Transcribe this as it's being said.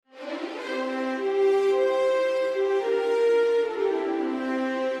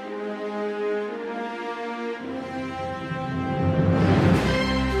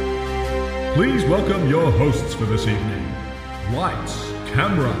welcome your hosts for this evening. Lights,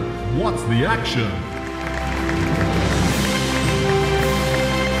 camera, what's the action?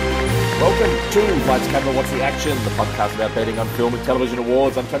 Welcome to Lights, Camera, What's the Action, the podcast about betting on film and television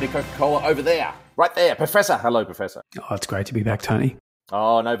awards. I'm Tony Coca-Cola over there, right there. Professor. Hello, Professor. Oh, it's great to be back, Tony.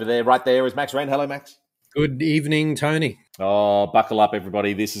 Oh, and over there, right there is Max Wren. Hello, Max. Good evening, Tony. Oh, buckle up,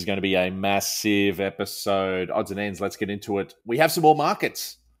 everybody. This is going to be a massive episode. Odds and ends, let's get into it. We have some more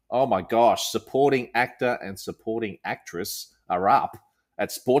markets. Oh, my gosh. Supporting actor and supporting actress are up at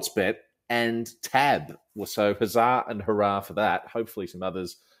Sportsbet and Tab. So huzzah and hurrah for that. Hopefully some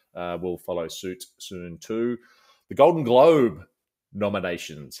others will follow suit soon too. The Golden Globe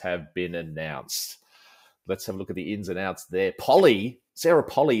nominations have been announced. Let's have a look at the ins and outs there. Sarah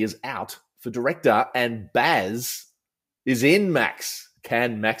Polly is out for director, and Baz is in, Max.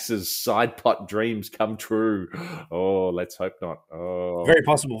 Can Max's side pot dreams come true? Oh, let's hope not. Oh, very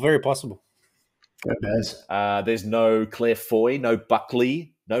possible, very possible. Go Baz. There's no Claire Foy, no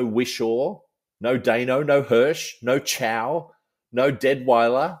Buckley, no Wishaw, no Dano, no Hirsch, no Chow, no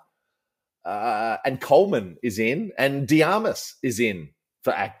Deadweiler, and Coleman is in, and Diarmas is in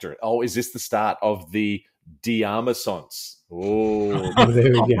for actor. Oh, is this the start of the Diarmasons? Oh,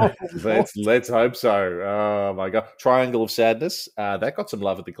 There we go. let's hope so. Oh my God, Triangle of Sadness that got some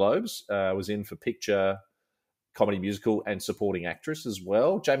love at the Globes. Was in for picture, comedy, musical, and supporting actress as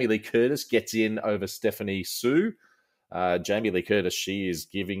well. Jamie Lee Curtis gets in over Stephanie Sue. Jamie Lee Curtis, she is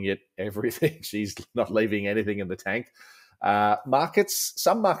giving it everything. She's not leaving anything in the tank.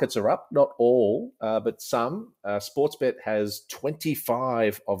 Some markets are up, not all, but some. Sportsbet has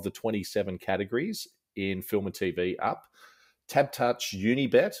 25 of the 27 categories in film and TV up. TabTouch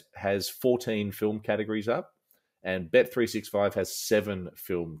Unibet has 14 film categories up, and Bet365 has 7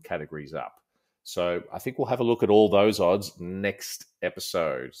 film categories up. So I think we'll have a look at all those odds next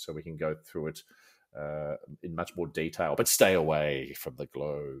episode, so we can go through it in much more detail. But stay away from the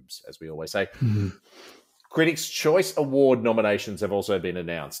Globes, as we always say. Mm-hmm. Critics' Choice Award nominations have also been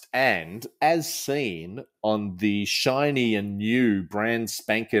announced. And as seen on the shiny and new brand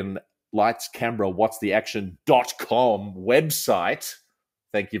spanking Lights, Camera, What's the Action.com website,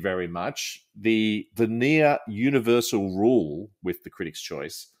 thank you very much, the near universal rule with the Critics'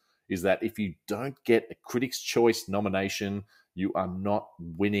 Choice is that if you don't get a Critics' Choice nomination, you are not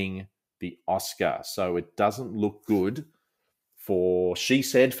winning the Oscar. So it doesn't look good for She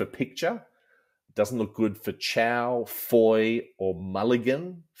Said for picture. Doesn't look good for Chow, Foy, or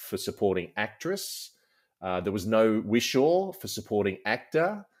Mulligan for supporting actress. There was no Wishaw for supporting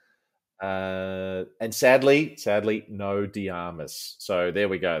actor. And sadly, no Diarmas. So there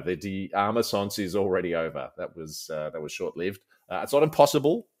we go. The Diarmasons is already over. That was short-lived. It's not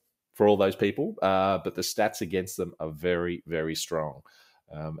impossible for all those people, but the stats against them are very, very strong.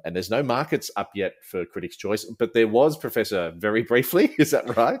 And there's no markets up yet for Critics' Choice, but there was, Professor, very briefly. Is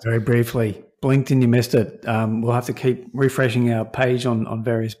that right? Very briefly. Blinked and you missed it. We'll have to keep refreshing our page on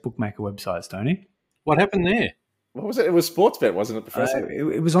various bookmaker websites, Tony. What happened there? What was it? It was Sportsbet, wasn't it, Professor?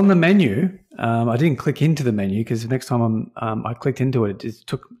 It was on the menu. I didn't click into the menu because the next time I clicked into it, it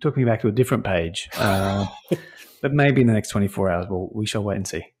took me back to a different page. But maybe in the next 24 hours, we shall wait and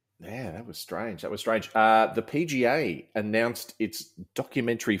see. Yeah, that was strange. The PGA announced its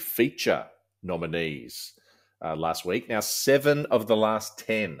documentary feature nominees last week. Now, 7 of the last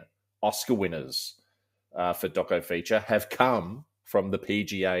 10 Oscar winners for Doco Feature have come from the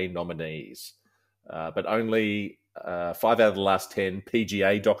PGA nominees. But only 5 out of the last 10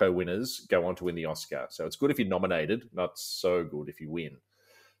 PGA Doco winners go on to win the Oscar. So it's good if you're nominated, not so good if you win.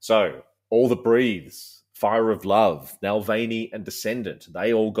 So, All That Breathes, Fire of Love, Nalvaney and Descendant,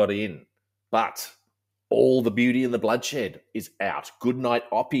 they all got in. But All the Beauty and the Bloodshed is out. Goodnight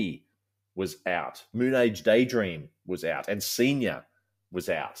Oppie was out. Moon Age Daydream was out. And Senior was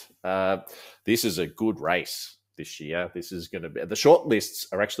out. This is a good race this year. This is going to be... The shortlists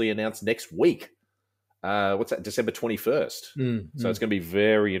are actually announced next week. What's that? December 21st. So it's going to be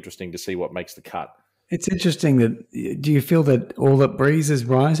very interesting to see what makes the cut. It's interesting that, do you feel that All That Breeze is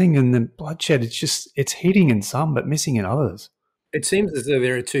rising and the Bloodshed, it's hitting in some but missing in others? It seems as though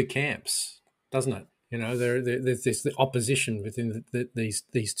there are two camps, doesn't it? You know, there's this opposition within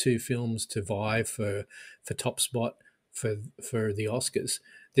these two films to vie for top spot for the Oscars.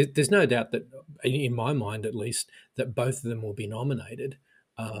 There's no doubt that, in my mind at least, that both of them will be nominated.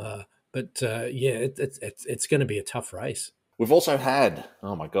 But it's going to be a tough race. We've also had,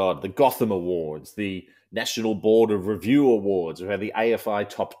 oh my God, the Gotham Awards, the National Board of Review Awards. We've had the AFI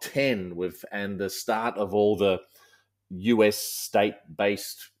Top 10 and the start of all the US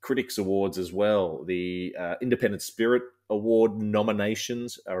state-based critics awards as well. The Independent Spirit Award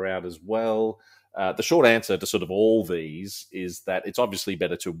nominations are out as well. The short answer to sort of all these is that it's obviously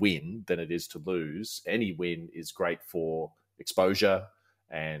better to win than it is to lose. Any win is great for exposure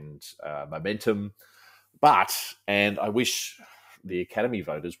and momentum. But, and I wish the Academy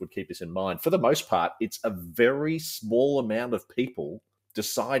voters would keep this in mind, for the most part, it's a very small amount of people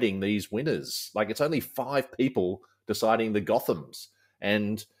deciding these winners. Like, it's only 5 people deciding the Gothams,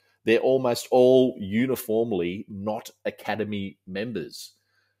 and they're almost all uniformly not Academy members.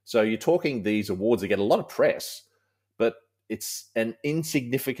 So you're talking these awards that get a lot of press, but it's an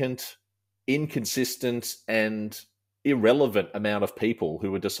insignificant, inconsistent, and irrelevant amount of people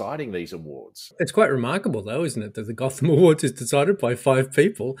who are deciding these awards. It's quite remarkable, though, isn't it, that the Gotham Awards is decided by 5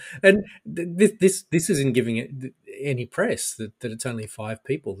 people, and this isn't giving it any press that it's only 5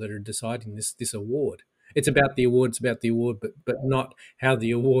 people that are deciding this award. It's about the award, but not how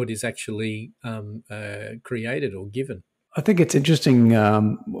the award is actually created or given. I think it's interesting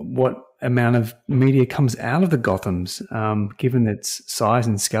what amount of media comes out of the Gothams, given its size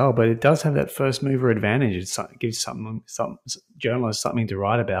and scale. But it does have that first mover advantage. It gives some journalists something to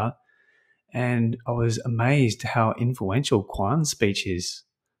write about. And I was amazed how influential Kwan's speech is.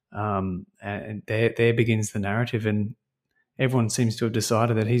 And there begins the narrative, and everyone seems to have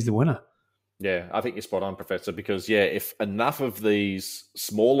decided that he's the winner. Yeah, I think you're spot on, Professor, because, yeah, if enough of these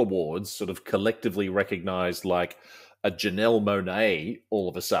small awards sort of collectively recognised, like a Janelle Monáe all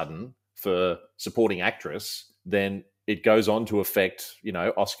of a sudden for supporting actress, then it goes on to affect,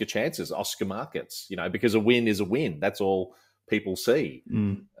 Oscar chances, Oscar markets, because a win is a win. That's all people see.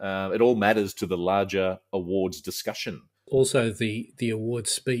 It all matters to the larger awards discussion. Also, the award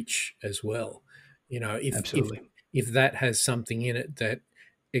speech as well. If that has something in it that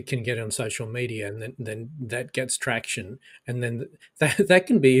it can get on social media, and then that gets traction, and then that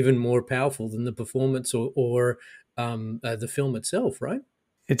can be even more powerful than the performance or the film itself, right?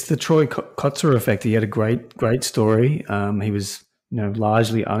 It's the Troy Kotzer effect. He had a great story. He was,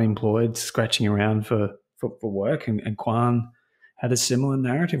 largely unemployed, scratching around for work, and Kwan had a similar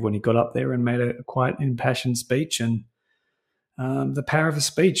narrative when he got up there and made a quite impassioned speech, and the power of a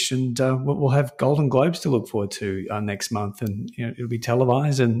speech. And we'll have Golden Globes to look forward to next month, and it'll be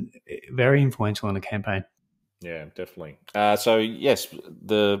televised and very influential in the campaign. Yeah, definitely. So, yes,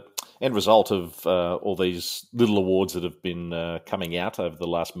 the end result of all these little awards that have been coming out over the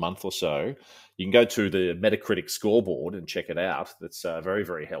last month or so, you can go to the Metacritic scoreboard and check it out. That's very,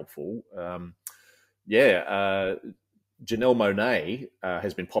 very helpful. Janelle Monáe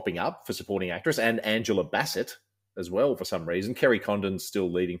has been popping up for supporting actress, and Angela Bassett as well for some reason. Kerry Condon's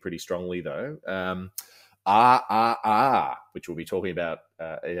still leading pretty strongly, though. Which we'll be talking about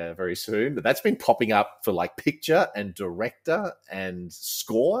very soon. But that's been popping up for like picture and director and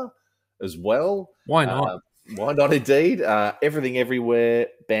score as well. Why not? Why not, indeed? Everything Everywhere,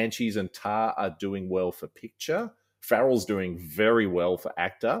 Banshees and Tar are doing well for picture. Farrell's doing very well for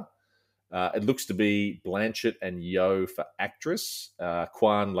actor. It looks to be Blanchett and Yeoh for actress.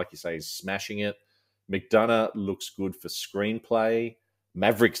 Kwan, like you say, is smashing it. McDonough looks good for screenplay.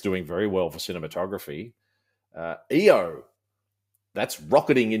 Maverick's doing very well for cinematography. EO, that's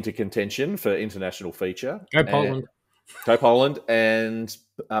rocketing into contention for international feature. Go Poland. Go Poland. And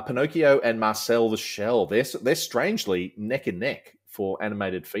Pinocchio and Marcel the Shell, they're strangely neck and neck for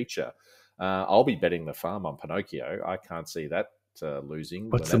animated feature. I'll be betting the farm on Pinocchio. I can't see that losing.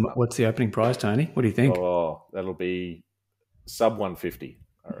 What's the opening prize, Tony? What do you think? Oh, that'll be sub 150,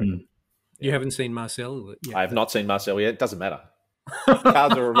 I reckon. You haven't seen Marcel yet? I have not seen Marcel yet. It doesn't matter. The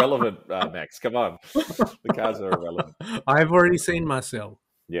cards are irrelevant, Max. Come on. The cards are irrelevant. I've already seen Marcel.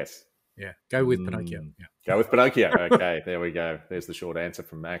 Yes. Yeah. Go with Pinocchio. Yeah. Go with Pinocchio. Okay, there we go. There's the short answer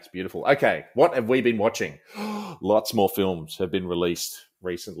from Max. Beautiful. Okay, what have we been watching? Lots more films have been released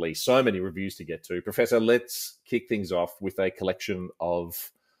recently. So many reviews to get to. Professor, let's kick things off with a collection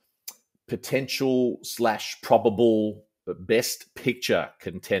of potential / probable best picture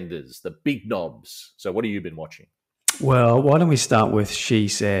contenders, the big knobs. So what have you been watching? Well, why don't we start with She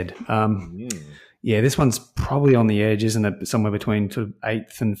Said? Yeah, this one's probably on the edge, isn't it? Somewhere between sort of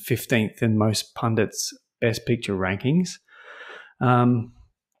 8th and 15th in most pundits' best picture rankings. And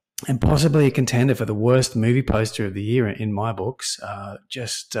possibly a contender for the worst movie poster of the year in my books. I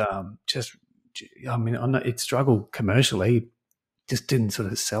mean, it struggled commercially, just didn't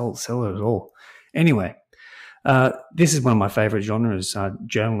sort of sell it at all. Anyway, this is one of my favorite genres,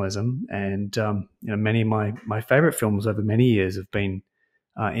 journalism, and many of my favorite films over many years have been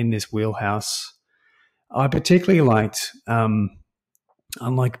in this wheelhouse. I particularly liked,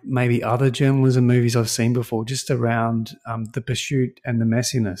 unlike maybe other journalism movies I've seen before, just around the pursuit and the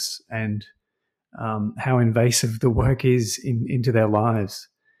messiness and how invasive the work is into their lives.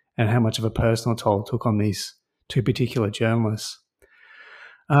 and how much of a personal toll it took on these two particular journalists.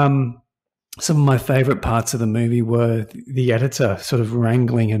 Some of my favorite parts of the movie were the editor sort of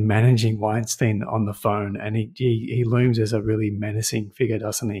wrangling and managing Weinstein on the phone, and he looms as a really menacing figure,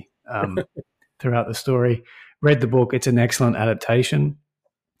 doesn't he? Throughout the story. Read the book. It's an excellent adaptation.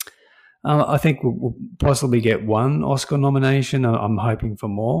 I think we'll possibly get one Oscar nomination. I'm hoping for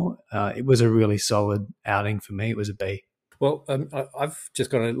more. It was a really solid outing for me. It was a B. Well, I've just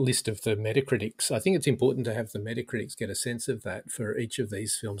got a list of the Metacritics. I think it's important to have the Metacritics get a sense of that for each of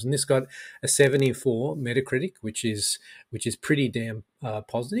these films. And this got a 74 Metacritic, which is pretty damn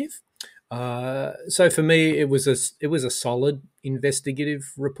positive. So for me, it was a solid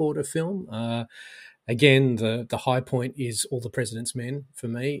investigative reporter film. Again, the high point is All the President's Men for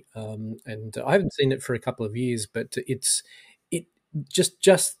me, and I haven't seen it for a couple of years, but it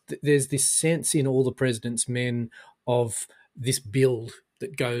just there's this sense in All the President's Men of this build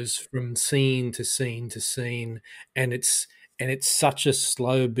that goes from scene to scene to scene, and it's such a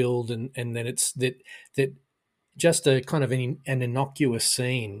slow build, and then it's that just a kind of an innocuous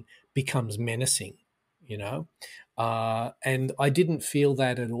scene becomes menacing, you know, and I didn't feel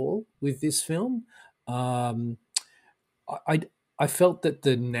that at all with this film. I felt that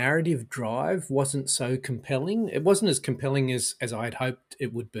the narrative drive wasn't so compelling. It wasn't as compelling as I'd hoped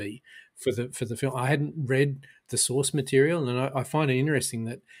it would be for the film. I hadn't read the source material, and I find it interesting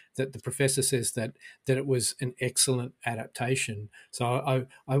that the professor says that it was an excellent adaptation. So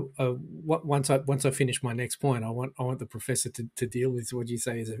once I finish my next point, I want the professor to deal with what you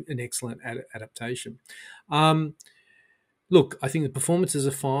say is an excellent adaptation. Look, I think the performances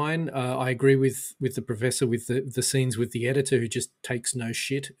are fine. I agree with the professor with the scenes with the editor who just takes no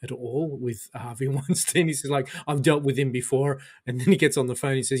shit at all with Harvey Weinstein. He says, like, I've dealt with him before. And then he gets on the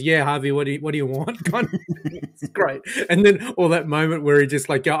phone. He says, yeah, Harvey, what do you want? It's great. And then all that moment where he just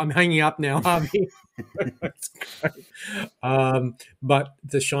like, oh, I'm hanging up now, Harvey. That's great. But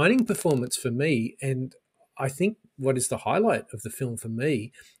the shining performance for me, and I think what is the highlight of the film for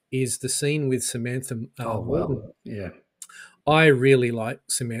me, is the scene with Samantha Morton. Yeah. I really like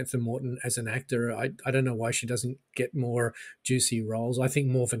Samantha Morton as an actor. I don't know why she doesn't get more juicy roles. I think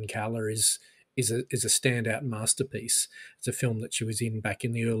Morven Caller is a standout masterpiece. It's a film that she was in back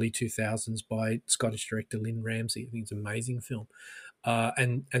in the early 2000s by Scottish director Lynn Ramsay. I think it's an amazing film.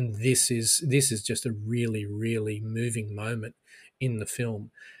 And this is just a really, really moving moment in the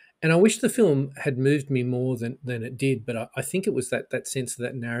film. And I wish the film had moved me more than it did, but I think it was that sense of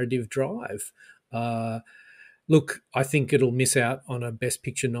that narrative drive. Look, I think it'll miss out on a Best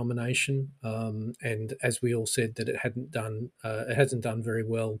Picture nomination, and as we all said, that it hasn't done very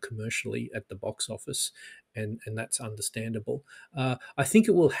well commercially at the box office, and that's understandable. I think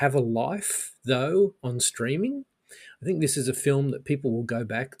it will have a life though on streaming. I think this is a film that people will go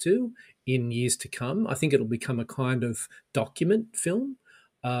back to in years to come. I think it'll become a kind of document film.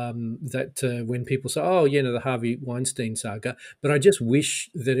 That when people say, "Oh, the Harvey Weinstein saga," but I just wish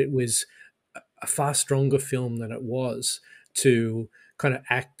that it was a far stronger film than it was to kind of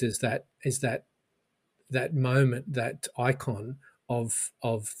act as that moment, that icon of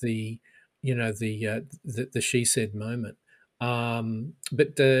the the she said moment.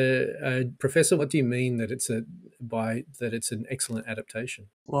 But Professor, what do you mean that it's an excellent adaptation?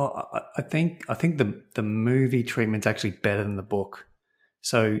 Well, I think the movie treatment's actually better than the book.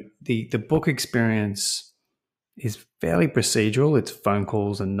 So the book experience is fairly procedural. It's phone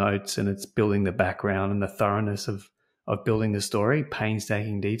calls and notes, and it's building the background and the thoroughness of building the story,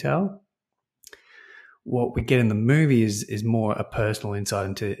 painstaking detail. What we get in the movie is more a personal insight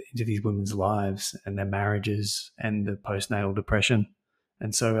into these women's lives and their marriages and the postnatal depression.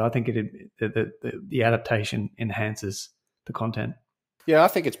 And so I think the adaptation enhances the content. Yeah, I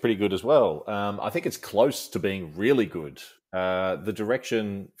think it's pretty good as well. I think it's close to being really good. The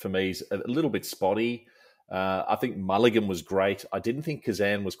direction for me is a little bit spotty. I think Mulligan was great. I didn't think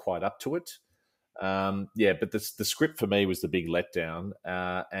Kazan was quite up to it. But the script for me was the big letdown.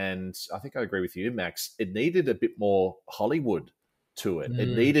 And I think I agree with you, Max. It needed a bit more Hollywood to it.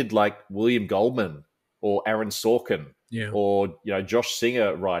 It needed like William Goldman or Aaron Sorkin or, Josh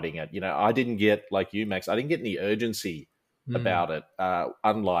Singer writing it. I didn't get, like you, Max, I didn't get any urgency about it.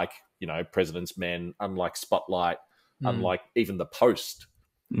 Unlike, President's Men, unlike Spotlight, unlike even The Post.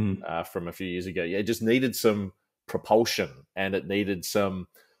 From a few years ago. Yeah, it just needed some propulsion, and it needed some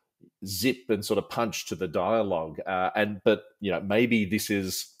zip and sort of punch to the dialogue. But maybe this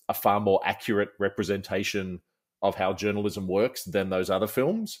is a far more accurate representation of how journalism works than those other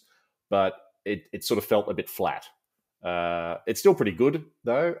films. But it sort of felt a bit flat. It's still pretty good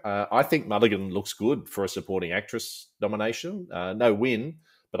though. I think Mulligan looks good for a supporting actress nomination. No win,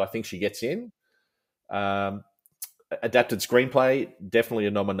 but I think she gets in. Um, Adapted screenplay, definitely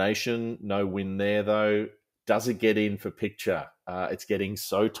a nomination. No win there, though. Does it get in for picture? It's getting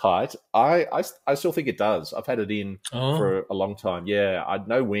so tight. I still think it does. I've had it in for a long time. Yeah,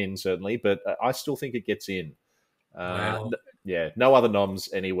 no win, certainly, but I still think it gets in. Wow. Yeah, no other noms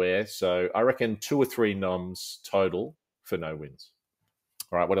anywhere. So I reckon 2 or 3 noms total for no wins.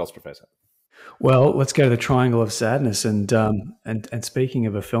 All right, what else, Professor? Well, let's go to the Triangle of Sadness, and speaking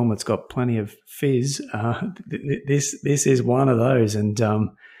of a film that's got plenty of fizz, this is one of those. And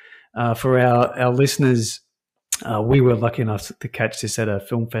for our listeners, we were lucky enough to catch this at a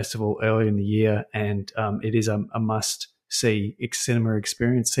film festival earlier in the year, and it is a must see cinema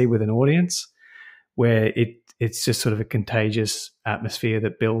experience. See with an audience, where it's just sort of a contagious atmosphere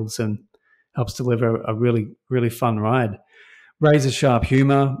that builds and helps deliver a really fun ride. Razor sharp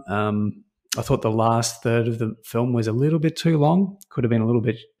humor. I thought the last third of the film was a little bit too long. Could have been a little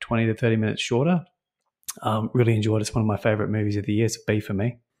bit 20 to 30 minutes shorter. Really enjoyed it. It's one of my favourite movies of the year. It's a B for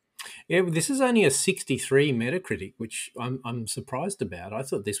me. Yeah, this is only a 63 Metacritic, which I'm surprised about. I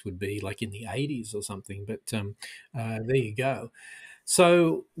thought this would be like in the 80s or something, but there you go.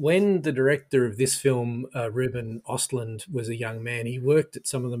 So when the director of this film, Ruben Östlund, was a young man, he worked at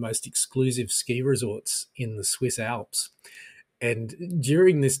some of the most exclusive ski resorts in the Swiss Alps. And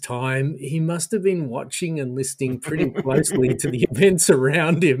during this time, he must have been watching and listening pretty closely to the events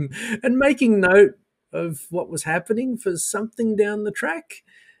around him and making note of what was happening for something down the track.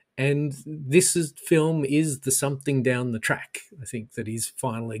 And film is the something down the track, I think, that he's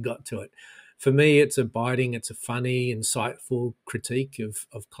finally got to it. For me, it's a funny, insightful critique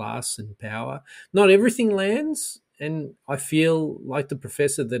of class and power. Not everything lands, and I feel like the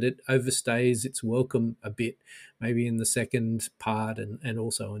Professor that it overstays its welcome a bit, maybe in the second part and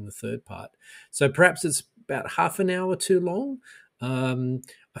also in the third part. So perhaps it's about half an hour too long.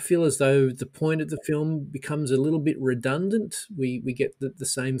 I feel as though the point of the film becomes a little bit redundant. We get the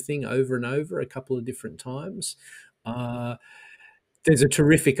same thing over and over a couple of different times. There's a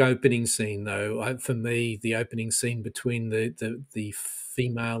terrific opening scene, though. For me, the opening scene between the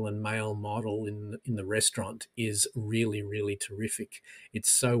female and male model in the restaurant is really, really terrific.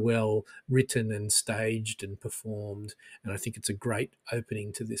 It's so well written and staged and performed, and I think it's a great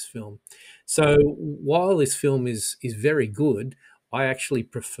opening to this film. So while this film is very good, I actually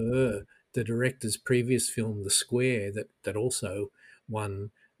prefer the director's previous film, The Square, that also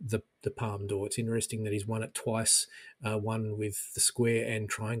won the Palme d'Or. It's interesting that he's won it twice, one with The Square and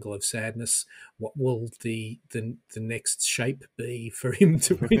Triangle of Sadness. What will the next shape be for him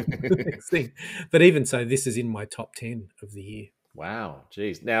to win the next thing? But even so, this is in my top 10 of the year. Wow,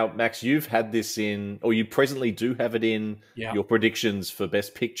 geez. Now, Max, you've had this in, or you presently do have it in your predictions for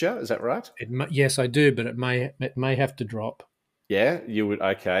Best Picture. Is that right? Yes, I do, but it may have to drop. Yeah, you would.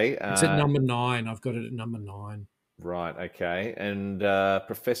 Okay, it's at number 9. I've got it at number 9. Right. Okay. And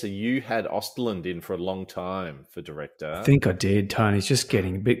Professor, you had Östlund in for a long time for director. I think I did, Tony. It's just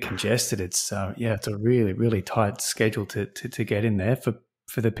getting a bit congested. It's it's a really, really tight schedule to get in there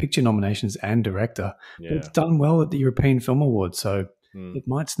for the picture nominations and director. Yeah. But it's done well at the European Film Awards, so it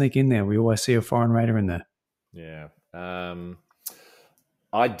might sneak in there. We always see a foreign writer in there. Yeah.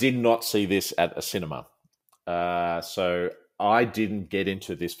 I did not see this at a cinema. So I didn't get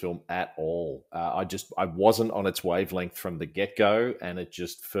into this film at all. I wasn't on its wavelength from the get-go, and it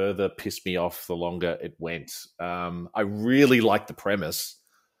just further pissed me off the longer it went. I really like the premise.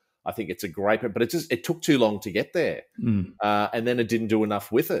 I think it's a great, but it took too long to get there. And then it didn't do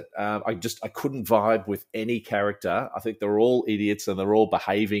enough with it. I couldn't vibe with any character. I think they're all idiots and they're all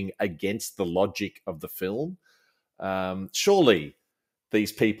behaving against the logic of the film. Surely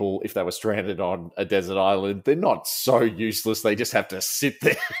these people, if they were stranded on a desert island, they're not so useless. They just have to sit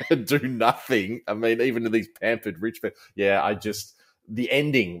there and do nothing. I mean, even to these pampered rich people. Yeah, the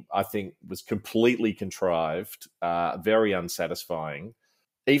ending, I think, was completely contrived, very unsatisfying.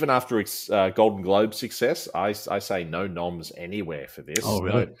 Even after its Golden Globe success, I say no noms anywhere for this. Oh,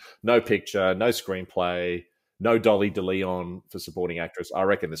 really? No picture, no screenplay, no Dolly DeLeon for supporting actress. I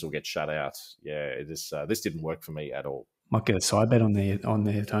reckon this will get shut out. Yeah, this didn't work for me at all. Might get a side bet on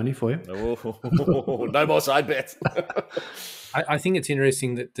there, Tony, for you. No more side bets. I think it's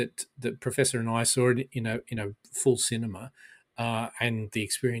interesting that Professor and I saw it in a full cinema, and the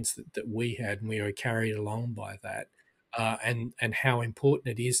experience that we had, and we were carried along by that, and how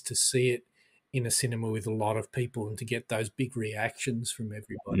important it is to see it in a cinema with a lot of people and to get those big reactions from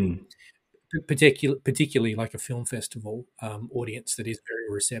everybody. Particularly like a film festival audience that is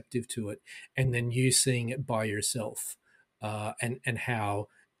very receptive to it, and then you seeing it by yourself. And how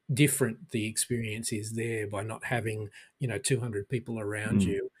different the experience is there by not having 200 people around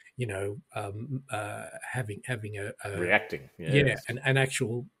you, having a Reacting, yeah, yes. an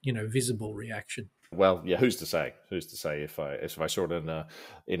actual visible reaction. Well, yeah. Who's to say? Who's to say if I saw it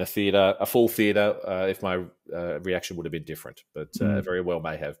in a theater, a full theater, if my reaction would have been different? But it very well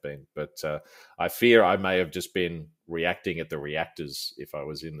may have been. But I fear I may have just been reacting at the reactors if I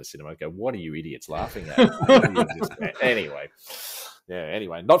was in the cinema. I go, what are you idiots laughing at? Anyway, yeah.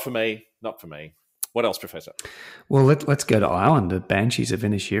 Anyway, not for me. Not for me. What else, Professor? Well, let's go to Ireland, the Banshees of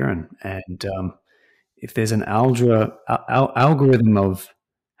Inisherin. And if there's an algorithm of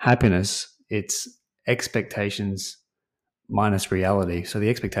happiness, it's expectations minus reality. So the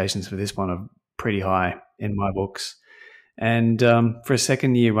expectations for this one are pretty high in my books. And for a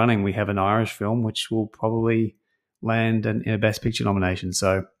second year running, we have an Irish film which will probably land in a Best Picture nomination.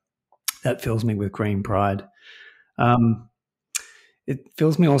 So that fills me with green pride. It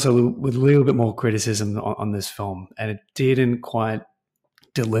fills me also with a little bit more criticism on this film, and it didn't quite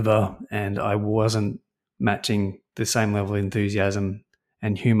deliver, and I wasn't matching the same level of enthusiasm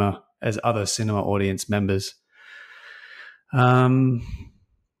and humor as other cinema audience members. My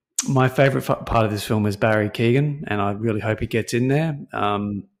favorite part of this film is Barry Keoghan, and I really hope he gets in there.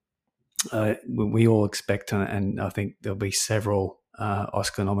 We all expect, and I think there'll be several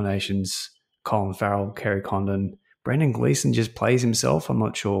Oscar nominations. Colin Farrell, Kerry Condon, Brendan Gleeson just plays himself. I'm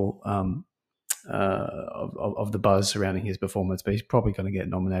not sure of the buzz surrounding his performance, but he's probably going to get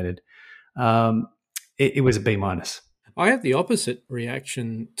nominated. It was a B-. I had the opposite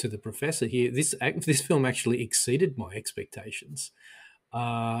reaction to the Professor here. This film actually exceeded my expectations.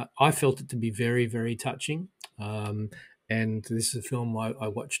 I felt it to be very, very touching. And this is a film I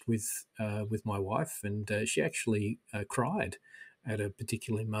watched with my wife, and she actually cried at a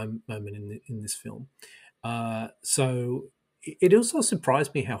particular moment in this film. So it also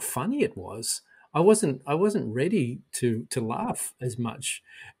surprised me how funny it was. I wasn't ready to laugh as much,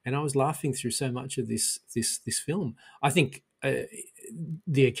 and I was laughing through so much of this film. I think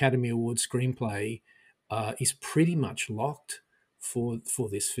the Academy Award screenplay is pretty much locked for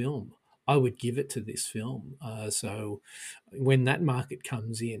this film. I would give it to this film. So when that market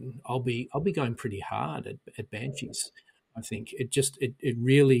comes in, I'll be going pretty hard at Banshees. I think it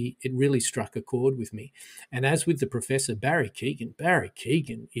really struck a chord with me. And as with the Professor, Barry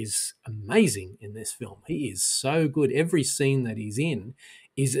Keoghan is amazing in this film. He is so good. Every scene that he's in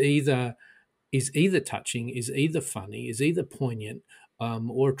is either touching, is either funny, is either poignant,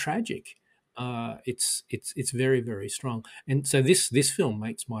 or tragic. It's very, very strong. And so this film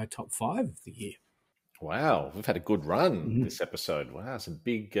makes my top 5 of the year. Wow, we've had a good run this episode. Wow, some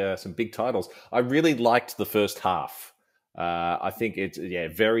big titles. I really liked the first half. I think it's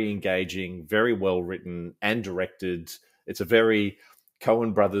very engaging, very well written and directed. It's a very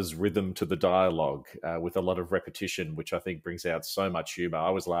Coen Brothers rhythm to the dialogue with a lot of repetition, which I think brings out so much humor.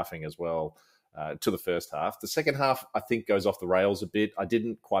 I was laughing as well to the first half. The second half, I think, goes off the rails a bit. I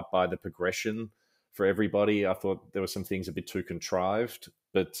didn't quite buy the progression for everybody. I thought there were some things a bit too contrived,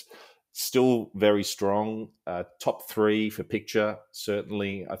 but still very strong. Top 3 for picture,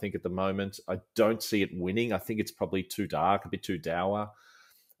 certainly, I think, at the moment. I don't see it winning. I think it's probably too dark, a bit too dour,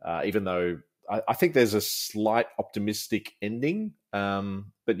 even though I think there's a slight optimistic ending,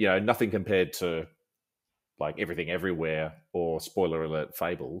 but, nothing compared to like Everything Everywhere or, spoiler alert,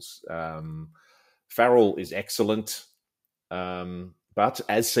 Fables. Farrell is excellent, but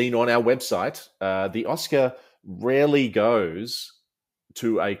as seen on our website, the Oscar rarely goes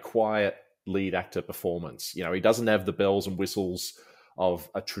to a quiet lead actor performance. He doesn't have the bells and whistles of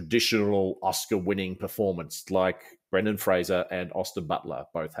a traditional Oscar-winning performance like Brendan Fraser and Austin Butler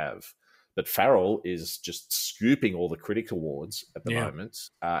both have. But Farrell is just scooping all the critic awards at the moment,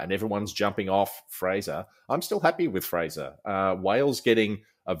 and everyone's jumping off Fraser. I'm still happy with Fraser. Whale's getting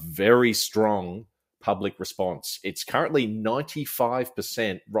a very strong public response. It's currently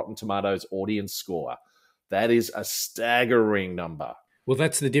 95% Rotten Tomatoes audience score. That is a staggering number. Well,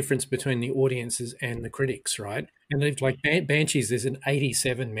 that's the difference between the audiences and the critics, right? And if, like Banshees, there's an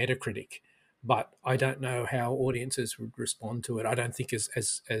 87 Metacritic, but I don't know how audiences would respond to it. I don't think as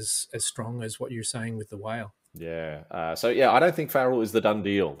strong as what you're saying with The Whale. Yeah. I don't think Farrell is the done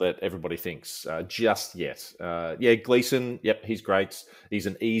deal that everybody thinks just yet. Gleeson, yep, he's great. He's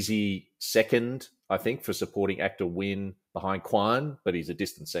an easy second, I think, for supporting actor win behind Kwan, but he's a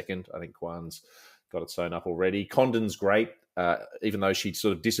distant second. I think Kwan's got it sewn up already. Condon's great. Even though she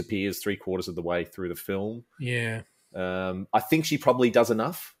sort of disappears 3/4 of the way through the film. Yeah. I think she probably does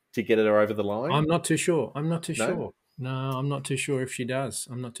enough to get her over the line. I'm not too sure. No, I'm not too sure if she does.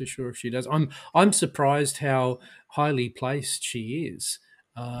 I'm surprised how highly placed she is.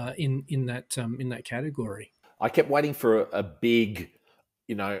 in that category. I kept waiting for a big,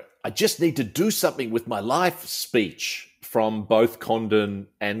 I just need to do something with my life speech from both Condon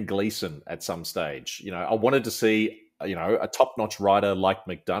and Gleeson at some stage. I wanted to see, a top-notch writer like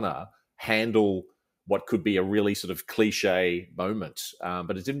McDonough handle what could be a really sort of cliche moment,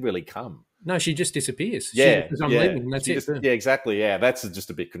 but it didn't really come. No, she just disappears. Yeah, I'm leaving. That's it. Yeah, exactly. Yeah, that's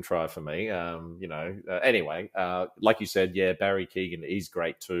just a bit contrived for me. Anyway, like you said, yeah, Barry Keoghan is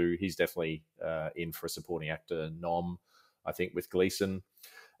great too. He's definitely in for a supporting actor nom, I think, with Gleeson.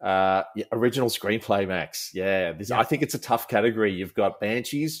 Original screenplay, Max. Yeah, I think it's a tough category. You've got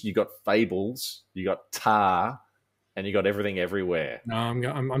Banshees, you got Fables, you got Tar, and you got Everything Everywhere. No,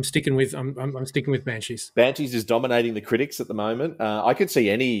 I'm sticking with I'm sticking with Banshees. Banshees is dominating the critics at the moment. I could see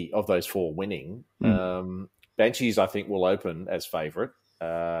any of those four winning. Banshees, I think, will open as favourite,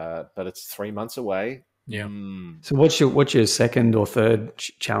 but it's 3 months away. Yeah. So what's your second or third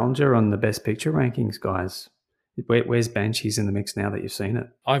challenger on the Best Picture rankings, guys? Where's Banshees in the mix now that you've seen it?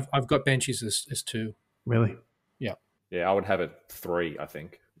 I've got Banshees as 2. Really? Yeah. Yeah, I would have it 3, I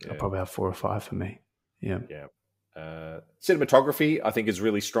think. Yeah. I'll probably have 4 or 5 for me. Yeah. Yeah. Cinematography, I think, is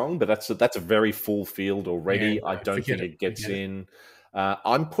really strong, but that's a very full field already. Yeah, I don't think it gets in.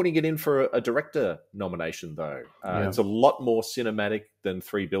 I'm putting it in for a director nomination, though. It's a lot more cinematic than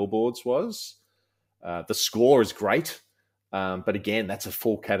Three Billboards was. The score is great, but again, that's a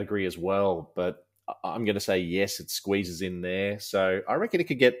full category as well. But I'm going to say yes, it squeezes in there. So I reckon it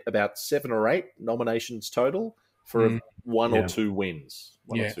could get about 7 or 8 nominations total for 1 or 2 wins.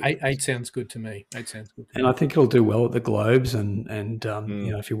 Eight sounds good to me. 8 sounds good. And I think it'll do well at the Globes. And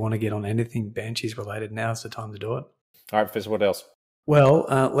if you want to get on anything Banshees related, now's the time to do it. All right, Professor, what else? Well,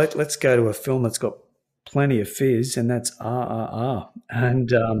 let's go to a film that's got plenty of fizz, and that's RRR. And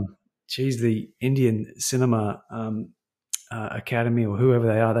the Indian Cinema Academy, or whoever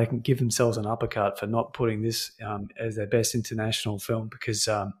they are, they can give themselves an uppercut for not putting this as their best international film, because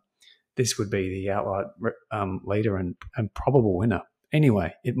this would be the outright leader and probable winner.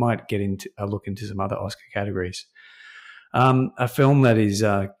 Anyway, it might get into a look into some other Oscar categories. A film that is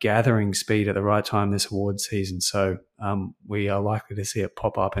gathering speed at the right time this award season, so we are likely to see it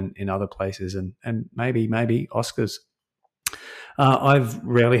pop up in other places and maybe Oscars. I've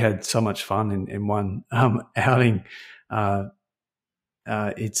rarely had so much fun in one outing.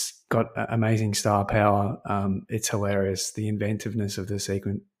 It's got amazing star power. It's hilarious, the inventiveness of the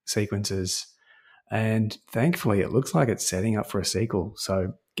sequences. And thankfully, it looks like it's setting up for a sequel.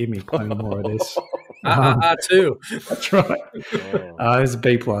 So give me plenty more of this. Too. That's right. It's a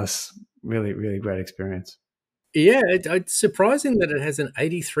B+. Really, really great experience. Yeah, it's surprising that it has an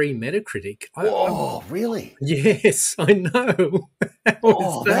 83 Metacritic. Oh, really? Yes, I know.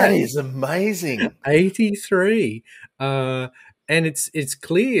 That is amazing. 83. And it's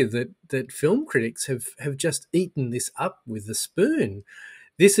clear that film critics have just eaten this up with a spoon.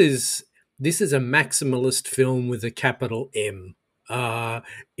 This is a maximalist film with a capital M.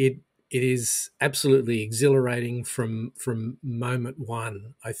 It is absolutely exhilarating from moment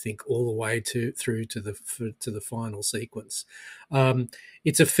one, I think, all the way through to the final sequence.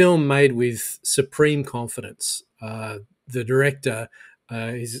 It's a film made with supreme confidence. The director,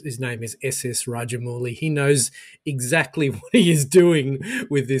 his name is S.S. Rajamouli. He knows exactly what he is doing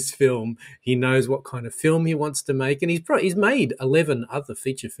with this film. He knows what kind of film he wants to make, and he's made 11 other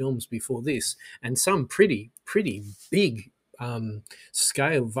feature films before this, and some pretty big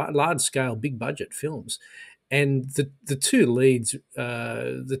large scale, big budget films. And the two leads,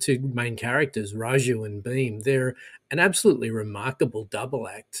 the two main characters, Raju and Beam, they're an absolutely remarkable double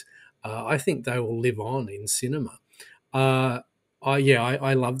act. I think they will live on in cinema. I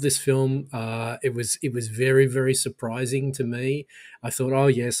love this film. It was very, very surprising to me. I thought, oh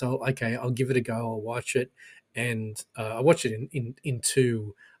yes, I'll give it a go. I'll watch it, and I watched it in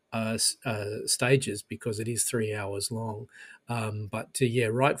 2 stages because it is 3 hours long.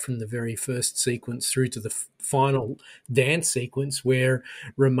 Right from the very first sequence through to the final dance sequence, where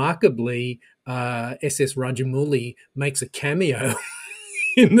remarkably S.S. Rajamouli makes a cameo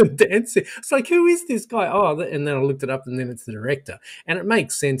in the dance. It's like, who is this guy? And then I looked it up, and then it's the director. And it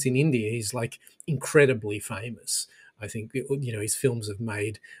makes sense. In India, he's like incredibly famous. I think, his films have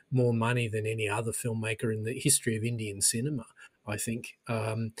made more money than any other filmmaker in the history of Indian cinema, I think.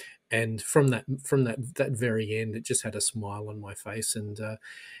 And from that very end, it just had a smile on my face. And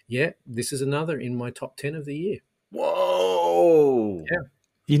this is another in my top 10 of the year. Whoa! Yeah.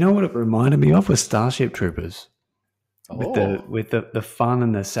 You know what it reminded me of was Starship Troopers, with the fun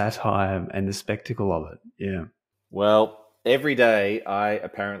and the satire and the spectacle of it. Yeah. Well, every day I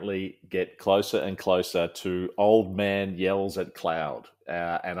apparently get closer and closer to old man yells at cloud.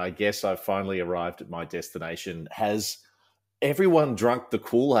 And I guess I've finally arrived at my destination. Has everyone drunk the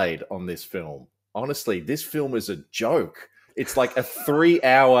Kool-Aid on this film? Honestly, this film is a joke. It's like a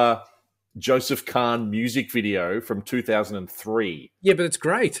 3-hour Joseph Kahn music video from 2003. Yeah, but it's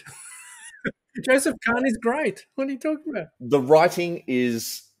great. Joseph Kahn is great. What are you talking about? The writing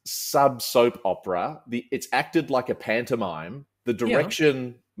is sub-soap opera. It's acted like a pantomime. The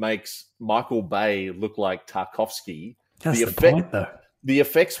direction makes Michael Bay look like Tarkovsky. That's the point, though. The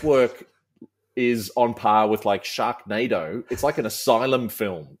effects work is on par with like Sharknado. It's like an asylum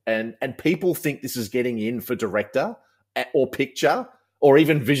film, and people think this is getting in for director or picture or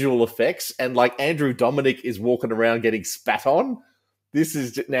even visual effects, and like Andrew Dominic is walking around getting spat on. This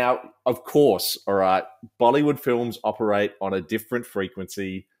is now, of course, all right, Bollywood films operate on a different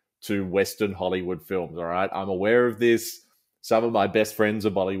frequency to Western Hollywood films, all right? I'm aware of this. Some of my best friends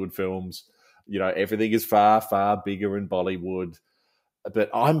are Bollywood films. You know, everything is far, far bigger in Bollywood.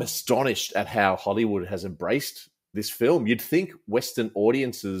 But I'm astonished at how Hollywood has embraced this film. You'd think Western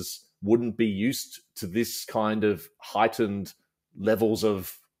audiences wouldn't be used to this kind of heightened levels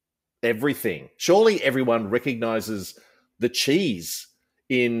of everything. Surely everyone recognizes the cheese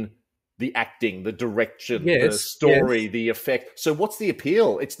in the acting, the direction, the story, the effect. So what's the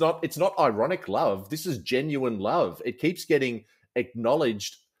appeal? It's not ironic love. This is genuine love. It keeps getting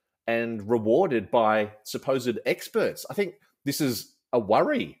acknowledged and rewarded by supposed experts. I think this is a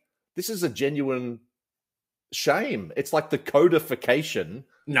worry. This is a genuine shame. It's like the codification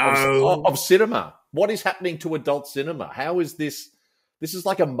of cinema. What is happening to adult cinema? How is this? This is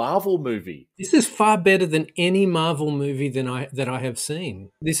like a Marvel movie. This is far better than any Marvel movie that I have seen.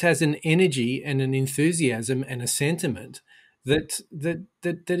 This has an energy and an enthusiasm and a sentiment that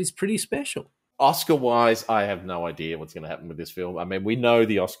is pretty special. Oscar-wise, I have no idea what's going to happen with this film. I mean, we know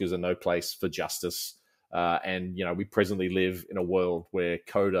the Oscars are no place for justice, and you know we presently live in a world where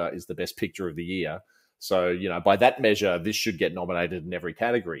Coda is the best picture of the year. So, you know, by that measure, this should get nominated in every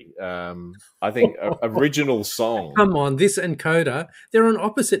category. I think original song. Come on, this and Coda, they're on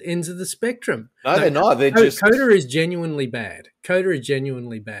opposite ends of the spectrum. No, they're not. They're just... Coda is genuinely bad. Coda is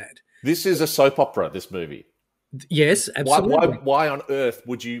genuinely bad. This is a soap opera, this movie. Yes, absolutely. Why on earth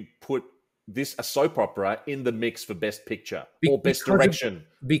would you put a soap opera in the mix for Best Picture or Best Direction?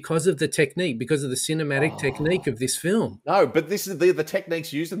 Because of the technique, because of the cinematic technique of this film. No, but this is the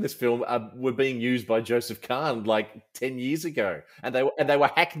techniques used in this film were being used by Joseph Kahn like 10 years ago, and they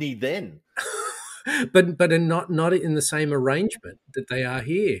were hackneyed then. but not in the same arrangement that they are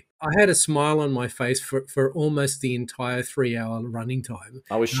here. I had a smile on my face for almost the entire 3-hour running time.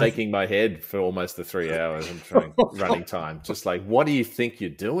 I was shaking my head for almost the 3 hours running time. Just like, what do you think you're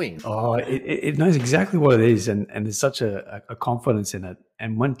doing? Oh, it knows exactly what it is, and there's such a confidence in it.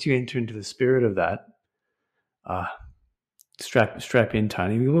 And once you enter into the spirit of that, strap in,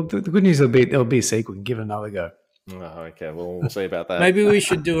 Tony. Well, the good news there'll be a sequel. Give it another go. Oh, okay. Well, we'll see about that. Maybe we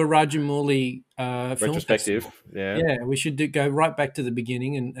should do a Rajamouli retrospective. Yeah, we should go right back to the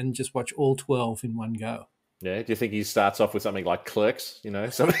beginning and just watch all 12 in one go. Yeah. Do you think he starts off with something like Clerks? You know,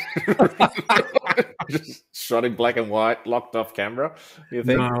 something just shot in black and white, locked off camera. You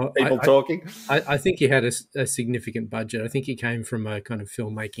think people talking? I think he had a significant budget. I think he came from a kind of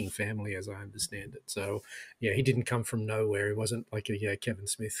filmmaking family, as I understand it. So yeah, he didn't come from nowhere. He wasn't like a Kevin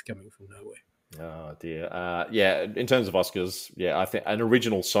Smith coming from nowhere. Oh dear. Yeah, in terms of Oscars, yeah, I think an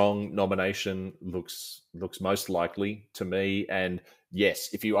original song nomination looks most likely to me. And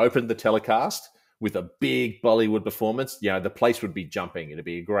yes, if you opened the telecast with a big Bollywood performance, you know, the place would be jumping. It'd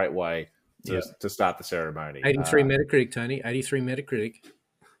be a great way to start the ceremony. 83 Metacritic, Tony. 83 Metacritic.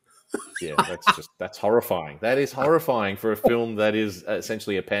 Yeah, that's horrifying. That is horrifying for a film that is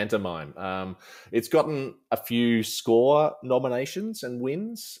essentially a pantomime. It's gotten a few score nominations and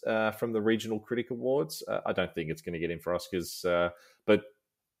wins from the Regional Critic Awards. I don't think it's going to get in for Oscars, but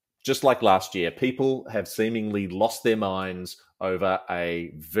just like last year, people have seemingly lost their minds over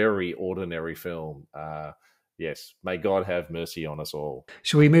a very ordinary film. Yes, may God have mercy on us all.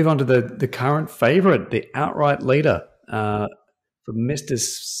 Shall we move on to the current favourite, the outright leader? From Mr.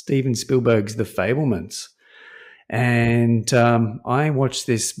 Steven Spielberg's The Fabelmans. And I watched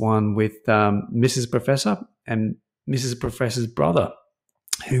this one with Mrs. Professor and Mrs. Professor's brother,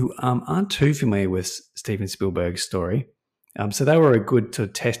 who aren't too familiar with Steven Spielberg's story. So they were a good sort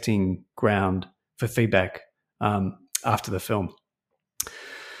of testing ground for feedback after the film.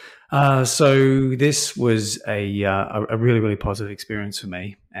 So this was a really, really positive experience for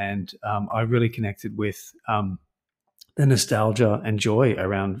me. And I really connected with the nostalgia and joy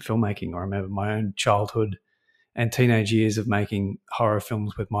around filmmaking. I remember my own childhood and teenage years of making horror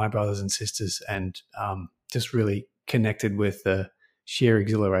films with my brothers and sisters, and just really connected with the sheer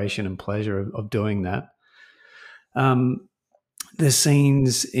exhilaration and pleasure of doing that. The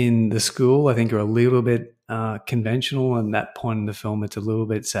scenes in the school, I think, are a little bit conventional, and that point in the film, it's a little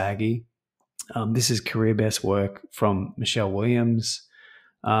bit saggy. This is career best work from Michelle Williams,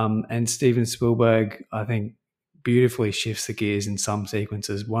 and Steven Spielberg, I think, beautifully shifts the gears in some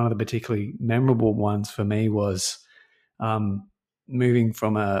sequences. One of the particularly memorable ones for me was moving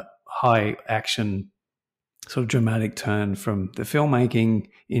from a high action sort of dramatic turn from the filmmaking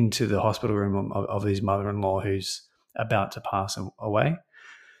into the hospital room of his mother-in-law who's about to pass away.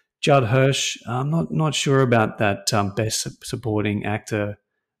 Judd Hirsch, I'm not sure about that best supporting actor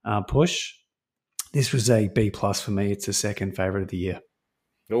push. This was a B+ for me. It's the second favourite of the year.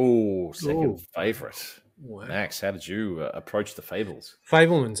 Oh, second favourite. Wow. Max, how did you approach the Fables?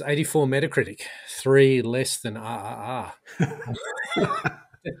 Fablemans, 84 Metacritic, 3 less than RRR.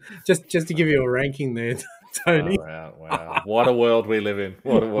 just to give you a ranking there, Tony. Wow. What a world we live in.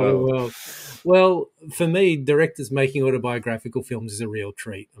 What a world. Well, for me, directors making autobiographical films is a real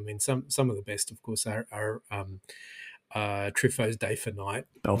treat. I mean, some of the best, of course, are Truffaut's Day for Night.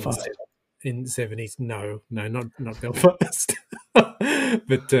 Belfast. In the 70s. No, not Belfast.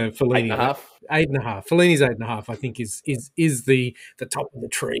 But Fellini. 8.5. 8.5. Fellini's 8.5, I think, is the top of the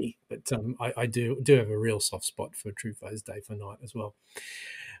tree. But I do have a real soft spot for Truffaut's Day for Night as well.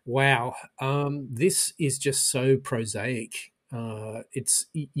 Wow. This is just so prosaic. It's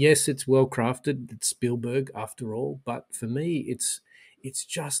well crafted. It's Spielberg after all, but for me, it's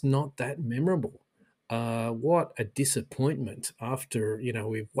just not that memorable. What a disappointment after,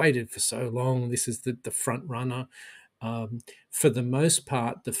 we've waited for so long. This is the front runner. For the most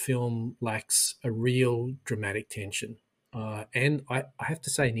part, the film lacks a real dramatic tension. And I have to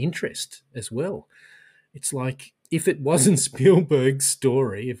say an interest as well. It's like, if it wasn't Spielberg's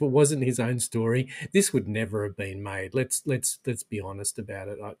story, if it wasn't his own story, this would never have been made. Let's be honest about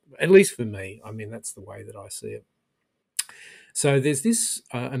it. At least for me, I mean, that's the way that I see it. So there's this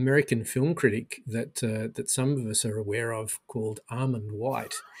American film critic that some of us are aware of called Armand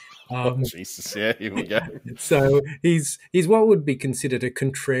White. Jesus, yeah, here we go. So he's what would be considered a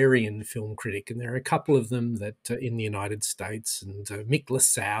contrarian film critic, and there are a couple of them that in the United States, and Mick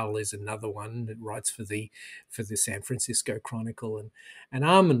LaSalle is another one that writes for the San Francisco Chronicle, and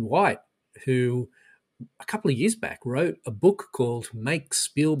Armand White, who a couple of years back wrote a book called Make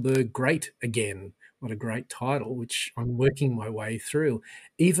Spielberg Great Again. What a great title, which I'm working my way through.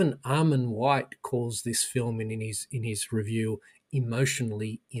 Even Armand White calls this film in his review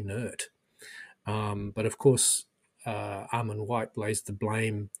emotionally inert. But of course, Armand White lays the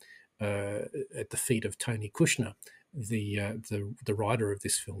blame at the feet of Tony Kushner, the writer of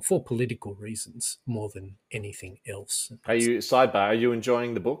this film, for political reasons more than anything else. Are you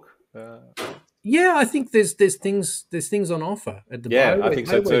enjoying the book? Yeah, I think there's things on offer at the bar. Yeah, I think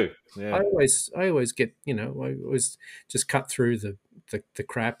so too. Yeah. I always get, I always just cut through the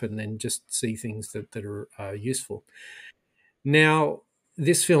crap and then just see things that are useful. Now,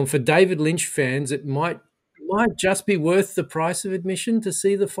 this film, for David Lynch fans, it might just be worth the price of admission to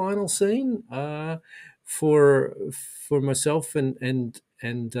see the final scene. For myself and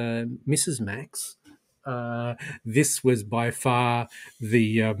Mrs. Max, this was by far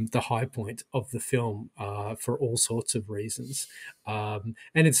the high point of the film for all sorts of reasons, and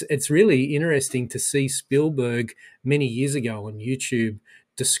it's really interesting to see Spielberg many years ago on YouTube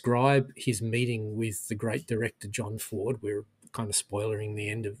describe his meeting with the great director John Ford. We're kind of spoiling the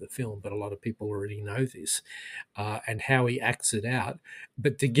end of the film, but a lot of people already know this, and how he acts it out.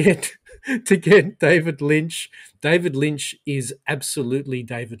 But to get David Lynch is absolutely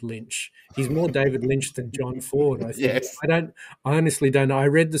David Lynch. He's more David Lynch than John Ford, I think. Yes. I honestly don't know. I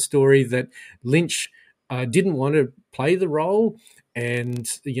read the story that Lynch didn't want to play the role, and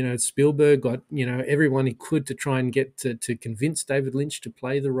Spielberg got everyone he could to try and get to convince David Lynch to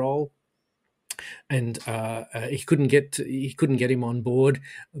play the role. And he couldn't get him on board,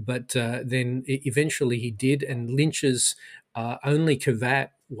 but then eventually he did. And Lynch's only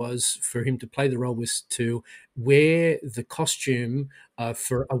caveat was for him to play the role was to wear the costume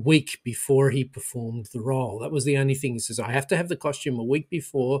for a week before he performed the role. That was the only thing. He says, I have to have the costume a week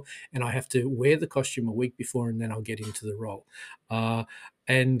before, and I have to wear the costume a week before, and then I'll get into the role.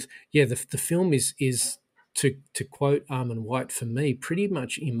 And yeah, the film is to quote Armand White, for me, pretty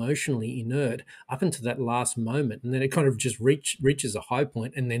much emotionally inert up until that last moment. And then it kind of just reaches a high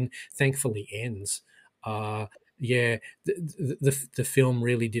point and then thankfully ends. The film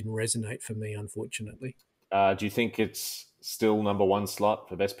really didn't resonate for me, unfortunately. Do you think it's Still number one slot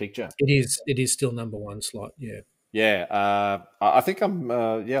for Best Picture. It is. It is still number one slot. Yeah. Yeah, I think I'm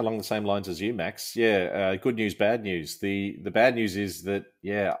along the same lines as you, Max. Yeah, good news, bad news. The bad news is that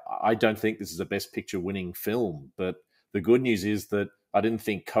I don't think this is a Best Picture winning film, but the good news is that I didn't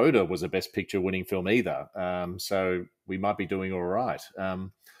think Coda was a Best Picture winning film either. So we might be doing all right.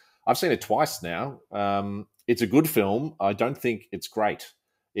 I've seen it twice now. It's a good film. I don't think it's great.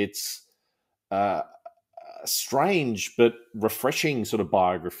 It's a strange but refreshing sort of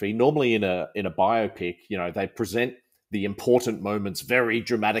biography. Normally in a biopic, they present the important moments very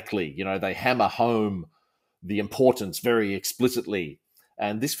dramatically. They hammer home the importance very explicitly.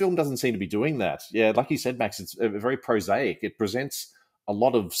 And this film doesn't seem to be doing that. Yeah, like you said, Max, it's very prosaic. It presents a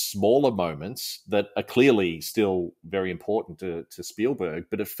lot of smaller moments that are clearly still very important to Spielberg,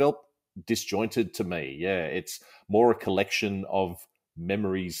 but it felt disjointed to me. Yeah, it's more a collection of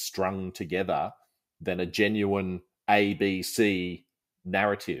memories strung together than a genuine ABC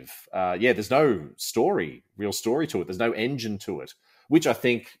narrative. There's no real story to it. There's no engine to it, which I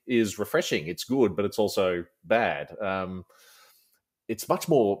think is refreshing. It's good, but it's also bad. It's much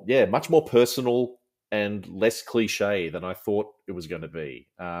more personal and less cliche than I thought it was going to be.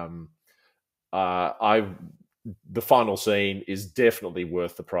 The final scene is definitely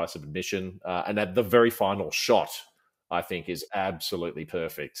worth the price of admission, and at the very final shot, I think, is absolutely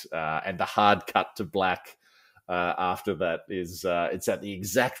perfect. And the hard cut to black after that is it's at the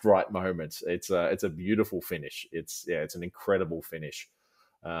exact right moment. It's a beautiful finish. It's an incredible finish.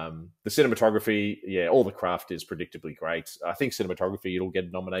 The cinematography, all the craft is predictably great. I think cinematography, it'll get a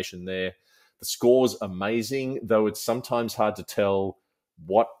nomination there. The score's amazing, though it's sometimes hard to tell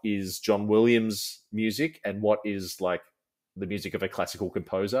what is John Williams' music and what is like the music of a classical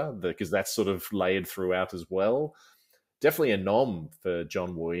composer, because that's sort of layered throughout as well. Definitely a nom for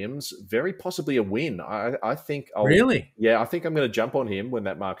John Williams. Very possibly a win. I think Really? Yeah, I think I'm going to jump on him when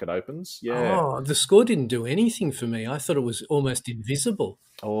that market opens. Yeah. Oh, the score didn't do anything for me. I thought it was almost invisible.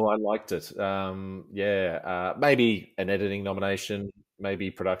 Oh, I liked it. Maybe an editing nomination,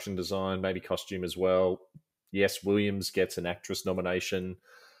 maybe production design, maybe costume as well. Yes, Williams gets an actress nomination.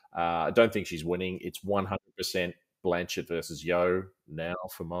 I don't think she's winning. It's 100% Blanchett versus Yeoh now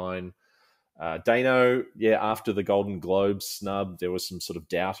for mine. Dano, after the Golden Globe snub, there was some sort of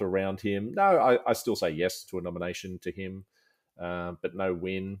doubt around him. No, I still say yes to a nomination to him, but no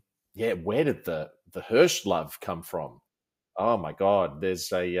win. Yeah, where did the Hirsch love come from? Oh my God, there's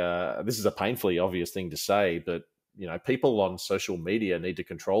this is a painfully obvious thing to say, but people on social media need to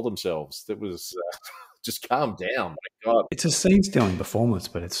control themselves. That was just calm down. My God, It's a scene-stealing performance,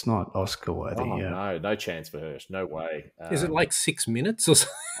 but it's not Oscar-worthy. no chance for Hirsch. No way. Is it like 6 minutes or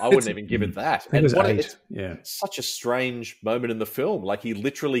something? I wouldn't even give it that. I think it was 8. It's such a strange moment in the film. Like he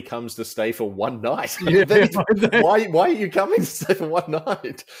literally comes to stay for one night. Yeah, why are you coming to stay for one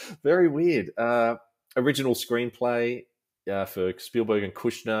night? Very weird. Original screenplay for Spielberg and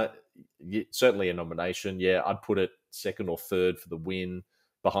Kushner, certainly a nomination. Yeah, I'd put it second or third for the win,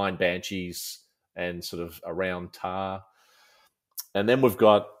 behind Banshees and sort of around Tar. And then we've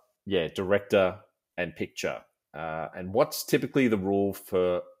got, director and picture. And what's typically the rule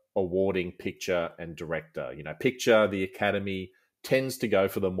for awarding picture and director? Picture, the Academy tends to go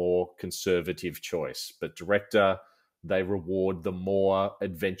for the more conservative choice, but director, they reward the more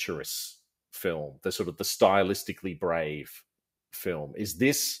adventurous film, the sort of the stylistically brave film. Is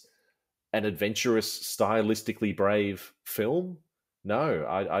this an adventurous, stylistically brave film? No,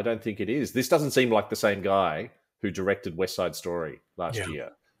 I don't think it is. This doesn't seem like the same guy who directed West Side Story last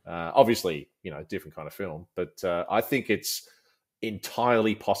year. Obviously, different kind of film, but I think it's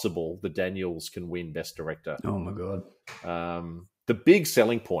entirely possible that Daniels can win Best Director. Oh my God. The big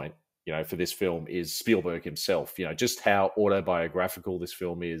selling point, for this film is Spielberg himself, just how autobiographical this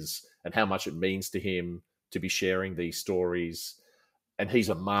film is and how much it means to him to be sharing these stories. And he's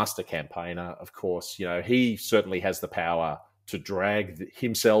a master campaigner, of course. He certainly has the power to drag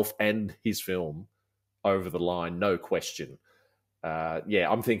himself and his film over the line, no question.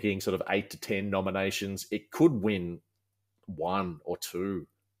 I'm thinking sort of 8 to 10 nominations. It could win 1 or 2.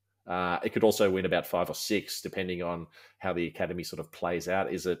 It could also win about 5 or 6, depending on how the Academy sort of plays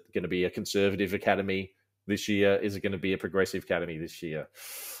out. Is it going to be a conservative Academy this year? Is it going to be a progressive Academy this year?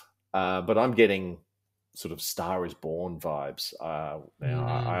 But I'm getting sort of Star is Born vibes now.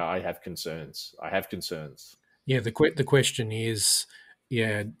 I have concerns. Yeah, the question is,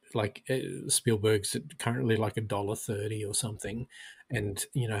 Spielberg's currently like $1.30 or something, and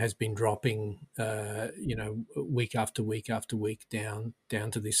has been dropping, week after week after week down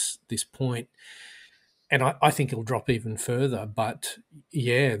to this point, and I think it'll drop even further. But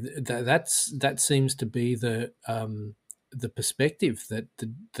that seems to be the the perspective that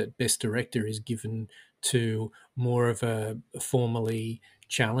that Best Director is given to more of a formally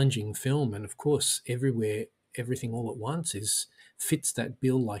challenging film, and of course, Everything All at Once fits that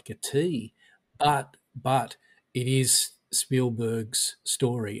bill like a T, but it is Spielberg's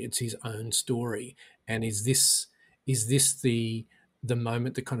story. It's his own story, and is this the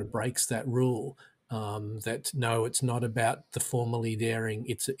moment that kind of breaks that rule? That no, it's not about the formally daring.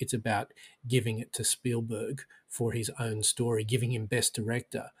 It's about giving it to Spielberg for his own story, giving him Best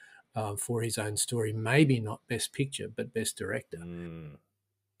Director for his own story. Maybe not Best Picture, but Best Director.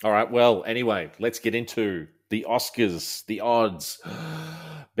 All right. Well, anyway, let's get into the Oscars, the odds.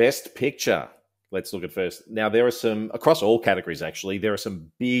 Best Picture. Let's look at first. Now, there are some, across all categories, actually, there are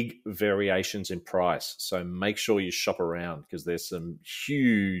some big variations in price. So make sure you shop around because there's some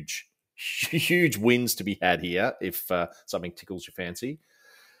huge wins to be had here if something tickles your fancy.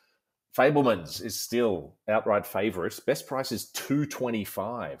 Fabelmans is still outright favourite. Best price is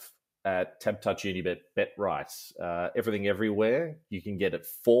 $2.25 at Tab Touch Unibet BetRight. Everything Everywhere, you can get at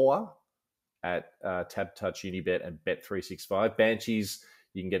 4 at Tab Touch Unibet and Bet365. Banshees,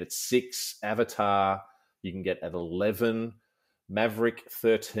 you can get at 6. Avatar, you can get at 11. Maverick,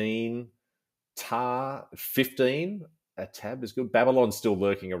 13. Tar, 15. At Tab is good. Babylon's still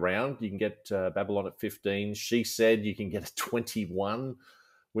lurking around. You can get Babylon at 15. She Said, you can get at 21.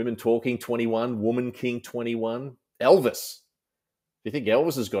 Women Talking, 21. Woman King, 21. Elvis. If you think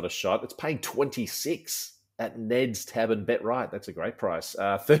Elvis has got a shot, it's paying 26 at Ned's Tab and BetRight. That's a great price.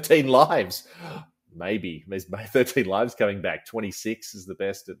 13 Lives. Maybe. There's 13 Lives coming back. 26 is the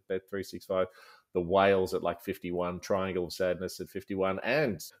best at Bet365. The Whales at like 51. Triangle of Sadness at 51.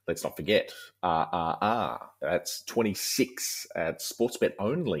 And let's not forget, RRR. That's 26 at Sportsbet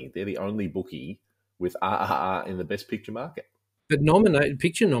only. They're the only bookie with RRR in the Best Picture market. But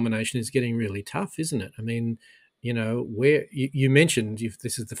picture nomination is getting really tough, isn't it? I mean, you know, where you mentioned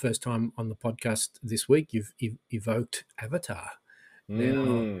this is the first time on the podcast this week you've evoked Avatar.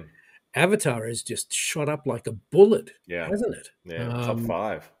 Now, Avatar has just shot up like a bullet, hasn't it? Yeah, top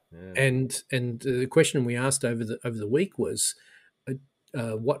 5. Yeah. And the question we asked over the week was,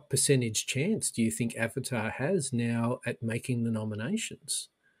 what percentage chance do you think Avatar has now at making the nominations?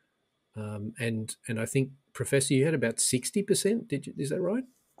 And I think, Professor, you had about 60%. Is that right?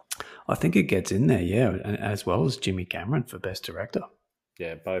 I think it gets in there, yeah, as well as Jimmy Cameron for Best Director.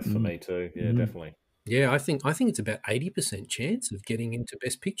 Yeah, both for me too. Yeah, definitely. Yeah, I think it's about 80% chance of getting into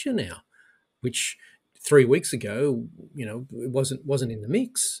Best Picture now, which 3 weeks ago, you know, it wasn't in the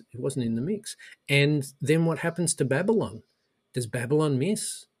mix. It wasn't in the mix. And then what happens to Babylon? Does Babylon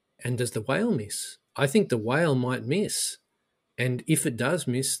miss? And does The Whale miss? I think The Whale might miss. And if it does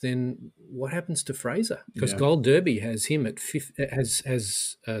miss, then what happens to Fraser? Because Gold Derby has him at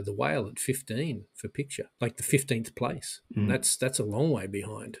The Whale at 15 for picture, like the 15th place. That's a long way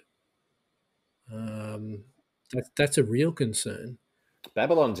behind. That's a real concern.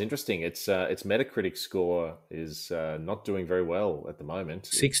 Babylon's interesting. Its Metacritic score is not doing very well at the moment.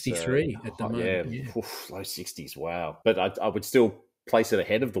 63 at the moment. Yeah. Oof, low 60s. Wow. But I would still place it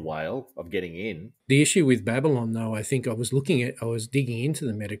ahead of The Whale of getting in. The issue with Babylon, though, I think I was digging into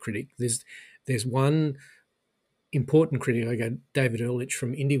the Metacritic. There's one important critic, I got David Ehrlich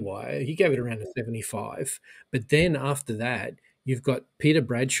from IndieWire. He gave it around a 75. But then after that, you've got Peter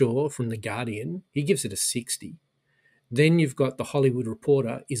Bradshaw from The Guardian. He gives it a 60. Then you've got The Hollywood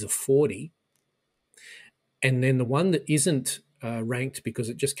Reporter is a 40. And then the one that isn't ranked because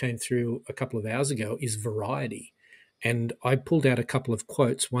it just came through a couple of hours ago is Variety. And I pulled out a couple of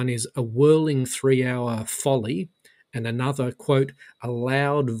quotes. One is a whirling 3-hour folly, and another, quote, a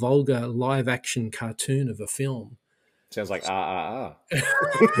loud, vulgar live-action cartoon of a film. Sounds like RRR.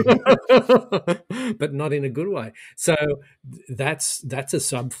 But not in a good way. So that's a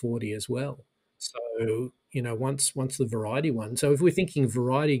sub 40 as well. So, you know, once the Variety one. So if we're thinking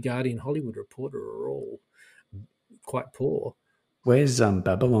Variety, Guardian, Hollywood Reporter are all quite poor. Where's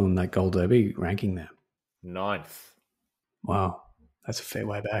Babylon in that Gold Derby ranking there? 9th. Wow, that's a fair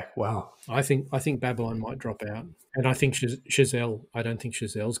way back. Wow. I think Babylon might drop out, and I think Chazelle. I don't think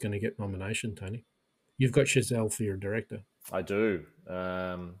Chazelle's going to get nomination. Tony, you've got Chazelle for your director. I do.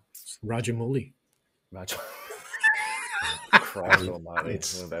 Rajamouli. Christ almighty.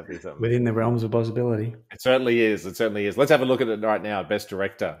 It's within the realms of possibility. It certainly is. Let's have a look at it right now. Best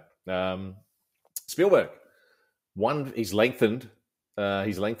director. Spielberg. He's lengthened.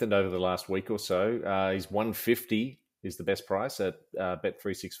 He's lengthened over the last week or so. He's 150 is the best price at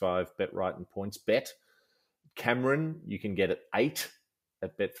Bet365, BetRight and PointsBet. Cameron, you can get at 8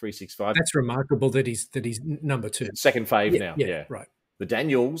 at Bet365. That's remarkable that he's number 2. Second fave now. Yeah, right. The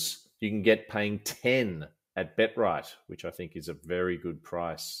Daniels, you can get paying 10 at BetRight, which I think is a very good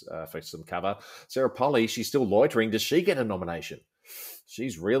price for some cover. Sarah Polly, she's still loitering. Does she get a nomination?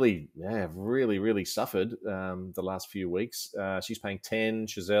 She's really suffered the last few weeks. She's paying 10,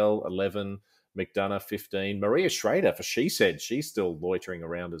 Chazelle 11, McDonough 15. Maria Schrader, for She Said, she's still loitering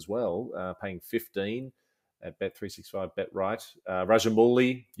around as well, paying 15 at Bet365 BetRight.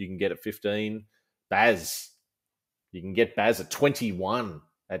 Rajamouli, you can get at 15. Baz, you can get Baz at 21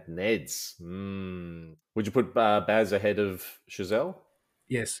 at Ned's. Would you put Baz ahead of Chazelle?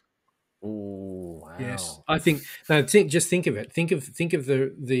 Yes. Oh, wow. Yes, I think. No, just think of it. Think of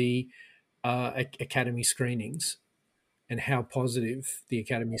the Academy screenings and how positive the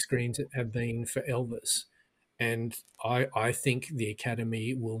Academy screens have been for Elvis. And I think the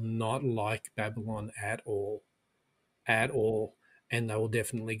Academy will not like Babylon at all, and they will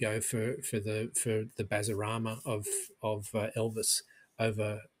definitely go for the Bazarama of Elvis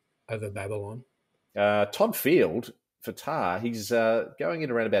over Babylon. Todd Field for Tar, he's going in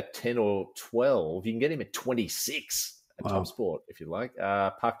around about 10 or 12. You can get him at 26 at Top Sport if you like.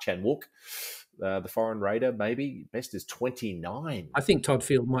 Park Chan-wook, the foreign raider, maybe best is 29. I think Todd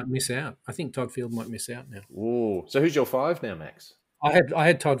Field might miss out. now. Ooh, so who's your 5 now, Max? I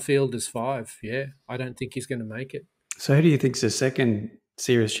had Todd Field as 5. Yeah, I don't think he's going to make it. So who do you think's the second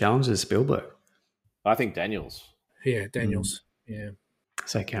serious challenge is Spielberg? I think Daniels. Yeah, Daniels. Yeah.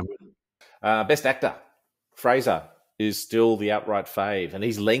 Say Cameron. Best actor, Fraser is still the outright fave, and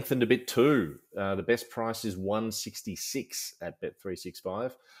he's lengthened a bit too. The best price is $166 at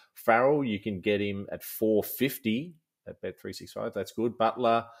Bet365. Farrell, you can get him at $450 at Bet365. That's good.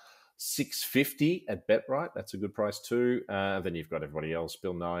 Butler, $650 at BetRight. That's a good price too. Then you've got everybody else.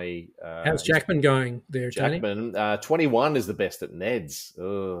 Bill Nye. How's Jackman going there, Tony? Jackman, 21 is the best at Ned's.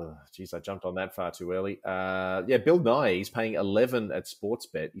 Oh, geez, I jumped on that far too early. Bill Nye, he's paying 11 at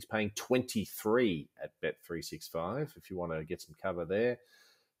Sportsbet. He's paying 23 at Bet365 if you want to get some cover there.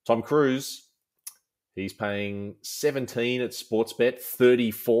 Tom Cruise, he's paying 17 at Sportsbet,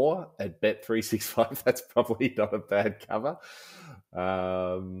 34 at Bet365. That's probably not a bad cover.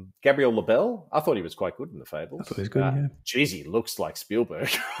 Gabriel LaBelle, I thought he was quite good in The Fables. I thought he was good, yeah. Geez, he looks like Spielberg.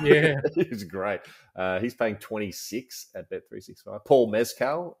 Yeah. He's great. He's paying 26 at Bet365. Paul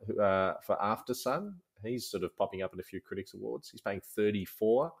Mescal for After Sun, he's sort of popping up in a few Critics Awards. He's paying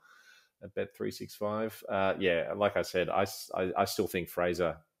 34 at Bet365. Like I said, I still think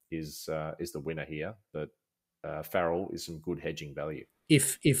Fraser is the winner here, but Farrell is some good hedging value.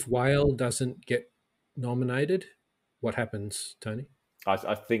 If Whale doesn't get nominated, what happens, Tony?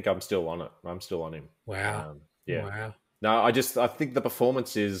 I think I'm still on it. I'm still on him. Wow. Wow. No, I think the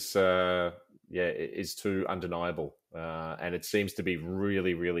performance is too undeniable, and it seems to be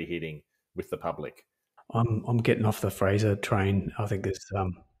really, really hitting with the public. I'm getting off the Fraser train. I think there's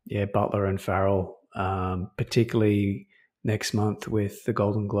Butler and Farrell, particularly next month with the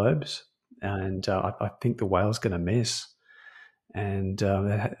Golden Globes, and I think the Whale's going to miss, and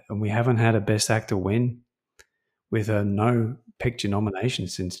we haven't had a Best Actor win with no picture nomination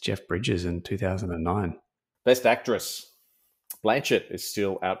since Jeff Bridges in 2009. Best Actress, Blanchett is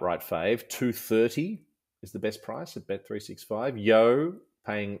still outright fave. $230 is the best price at Bet365. Yo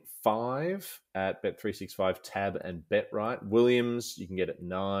paying $5 at Bet365, Tab and BetRight. Williams, you can get at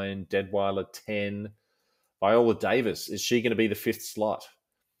 $9. Deadweiler, $10. Viola Davis, is she going to be the 5th slot?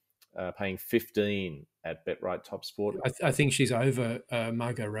 Paying $15 at BetRight Top Sport. I think she's over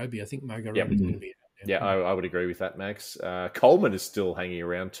Margot Robbie. I think Margot Robbie's going to be. Yeah, I would agree with that, Max. Coleman is still hanging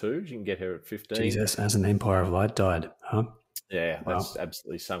around too. You can get her at 15. Jesus, as an Empire of Light died, huh? Yeah, that's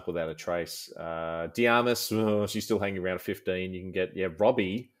absolutely sunk without a trace. Diarmas, she's still hanging around at 15. You can get,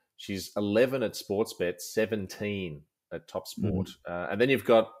 Robbie, she's 11 at Sportsbet, 17 at Top Sport. And then you've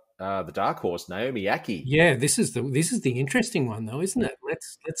got the dark horse, Naomi Aki. Yeah, this is the interesting one though, isn't it?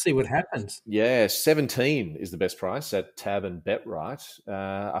 Let's see what happens. Yeah, 17 is the best price at Tab and BetRight.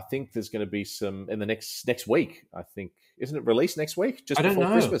 I think there's going to be some in the next week. I think, isn't it released next week? Just before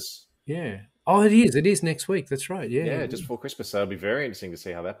Christmas. Yeah. Oh, it is. It is next week. That's right. Yeah. Yeah, just before Christmas. So it'll be very interesting to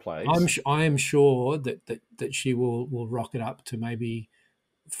see how that plays. I am sure that she will rock it up to maybe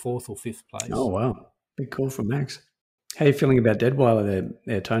 4th or 5th place. Oh wow, big call from Max. How are you feeling about Deadweiler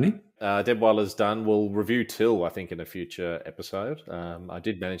there, Tony? Deadweiler's done. We'll review Till, I think, in a future episode. I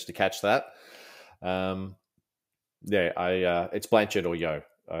did manage to catch that. It's Blanchett or Yo.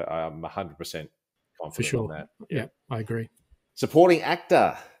 I'm 100% confident for sure on that. Yeah, I agree. Supporting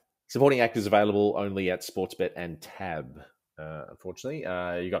actor. Supporting actors available only at Sportsbet and Tab, unfortunately.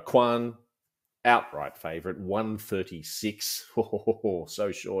 You got Kwan, outright favourite, 136.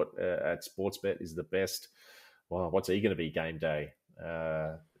 So short at Sportsbet is the best. Well, what's he going to be game day?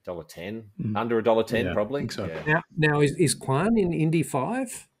 $1.10, under $1.10 Yeah, probably. I think so. Yeah. Now is Kwan in Indy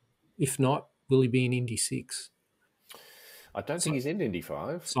 5? If not, will he be in Indy 6? I don't think he's in Indy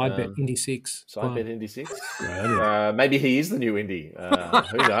 5. Side bet Indy 6. Side bet Indy 6. Great idea. Maybe he is the new Indy.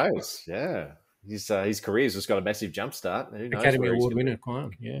 Who knows? Yeah. His career's just got a massive jump start. Who knows Academy where he's Award gonna winner, be.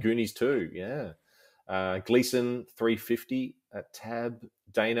 Kwan. Yeah. Goonies 2, yeah. Gleason, 350 at Tab.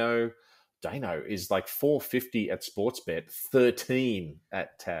 Dano is like 450 at Sportsbet, 13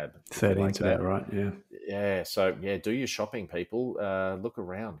 at Tab. 13 to that, right? Yeah. Yeah, so do your shopping, people. Look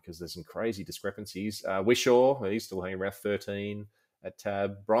around because there's some crazy discrepancies. Wishaw, he's still hanging around 13 at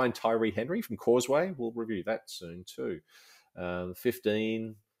Tab. Brian Tyree Henry from Causeway, we'll review that soon too.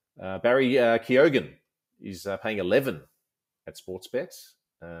 15. Barry Keoghan is paying 11 at Sportsbet.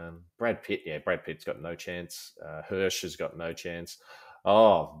 Brad Pitt's got no chance. Hirsch has got no chance.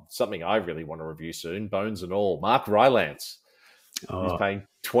 Oh, something I really want to review soon, bones and all. Mark Rylance. He's paying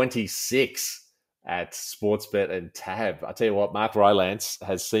 26 at Sportsbet and Tab. I tell you what, Mark Rylance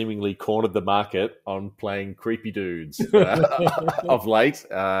has seemingly cornered the market on playing creepy dudes of late.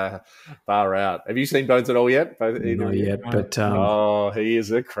 Far out. Have you seen Bones and All yet? Not yet, but he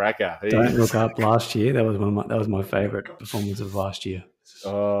is a cracker. Don't look up last year. That was my favourite performance of last year.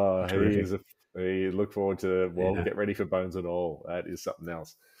 Oh, Terrific. he look forward to. Get ready for Bones and All. That is something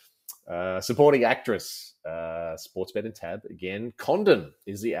else. Supporting actress, Sportsbet and Tab again. Condon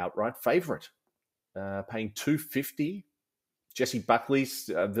is the outright favourite, paying $2.50. Jessie Buckley's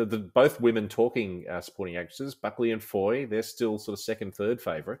the both women talking supporting actresses. Buckley and Foy, they're still sort of second, third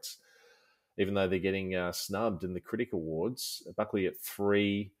favourites, even though they're getting snubbed in the critic awards. Buckley at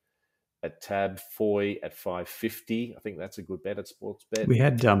 3. At Tab, Foy at $5.50. I think that's a good bet at Sportsbet. We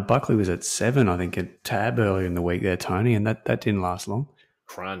had Buckley was at 7, I think, at Tab earlier in the week there, Tony, and that didn't last long.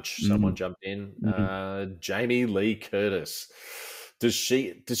 Crunch. Someone jumped in. Jamie Lee Curtis. Does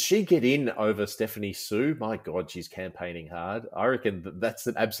she get in over Stephanie Sue? My God, she's campaigning hard. I reckon that's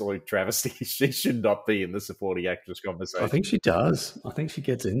an absolute travesty. She should not be in the supporting actress conversation. I think she does. I think she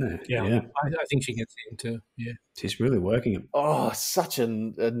gets in there. Yeah. I think she gets in too. Yeah. She's really working it. Oh, such a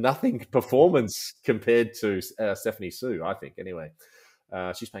nothing performance compared to Stephanie Sue, I think, anyway.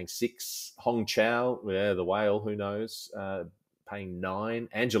 She's paying 6. Hong Chow, the whale, who knows, paying 9.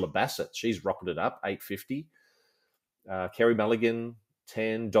 Angela Bassett, she's rocketed up, $8.50. Kerry Mulligan,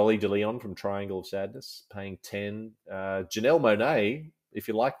 10. Dolly DeLeon from Triangle of Sadness, paying 10. Janelle Monáe, if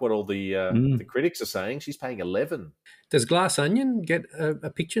you like what all the critics are saying, she's paying 11. Does Glass Onion get a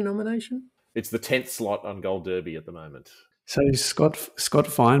picture nomination? It's the 10th slot on Gold Derby at the moment. So Scott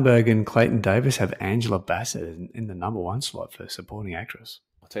Feinberg and Clayton Davis have Angela Bassett in the number 1 slot for supporting actress.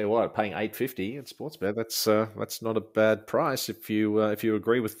 I'll tell you what, paying $8.50 at Sportsbet, that's not a bad price if you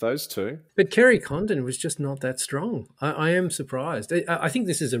agree with those two. But Kerry Condon was just not that strong. I am surprised. I think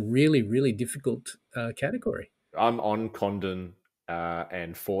this is a really, really difficult category. I'm on Condon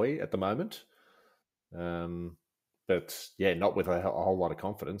and Foy at the moment, but not with a whole lot of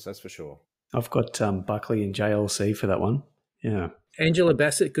confidence, that's for sure. I've got Buckley and JLC for that one. Yeah. Angela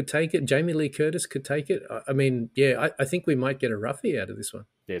Bassett could take it. Jamie Lee Curtis could take it. I mean, I think we might get a roughie out of this one.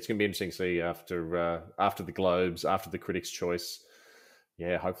 Yeah, it's going to be interesting to see after the Globes, after the Critics' Choice.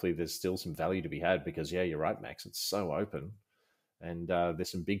 Yeah, hopefully there's still some value to be had because, you're right, Max. It's so open and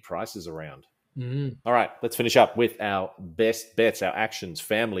there's some big prices around. Mm. All right, let's finish up with our best bets, our actions,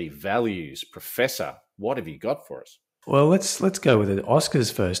 family, values. Professor, what have you got for us? Well, let's go with the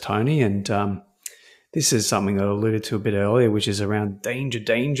Oscars first, Tony. And this is something that I alluded to a bit earlier, which is around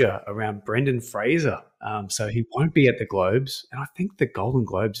danger around Brendan Fraser. So he won't be at the Globes. And I think the Golden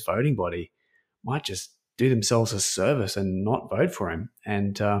Globes voting body might just do themselves a service and not vote for him.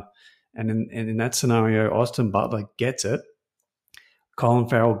 And in that scenario, Austin Butler gets it. Colin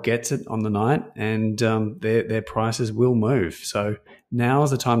Farrell gets it on the night, and their prices will move. So now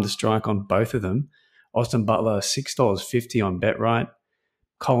is the time to strike on both of them. Austin Butler, $6.50 on BetRight.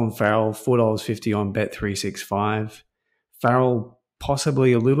 Colin Farrell, $4.50 on Bet365. Farrell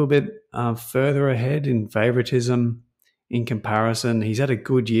possibly a little bit further ahead in favoritism in comparison. He's had a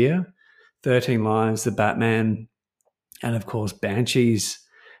good year. 13 Lives, The Batman, and of course Banshees.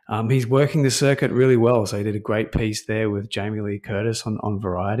 He's working the circuit really well. So he did a great piece there with Jamie Lee Curtis on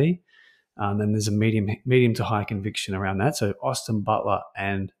Variety. Then there's a medium to high conviction around that. So Austin Butler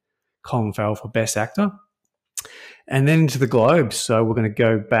and Colin Farrell for Best Actor. And then into the Globes. So we're going to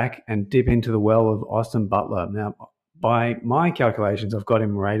go back and dip into the well of Austin Butler. Now, by my calculations, I've got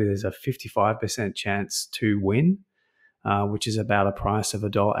him rated as a 55% chance to win, which is about a price of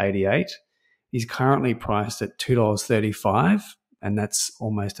 $1.88. He's currently priced at $2.35, and that's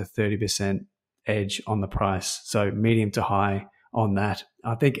almost a 30% edge on the price. So medium to high, on that.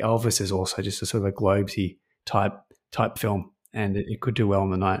 I think Elvis is also just a sort of a Globesy type film, and it could do well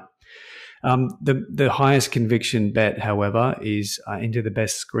on the night. The highest conviction bet, however, is into the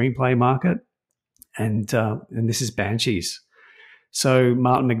best screenplay market, and this is Banshees. So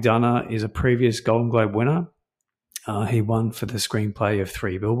Martin McDonagh is a previous Golden Globe winner. He won for the screenplay of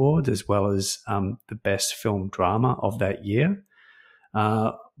Three Billboards, as well as the best film drama of that year.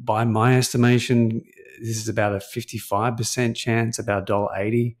 By my estimation, this is about a 55% chance, about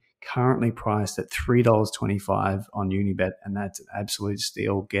 $1.80, currently priced at $3.25 on Unibet, and that's an absolute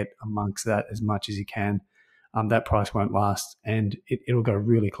steal. Get amongst that as much as you can. That price won't last, and it'll go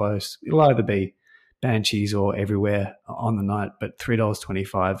really close. It'll either be Banshees or Everywhere on the night, but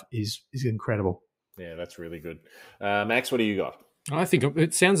 $3.25 is incredible. Yeah, that's really good. Max, what do you got? I think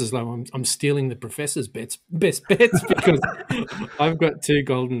it sounds as though I'm stealing the professor's best bets because I've got 2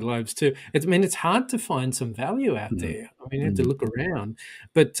 Golden Globes too. It's hard to find some value out there. I mean, you have to look around.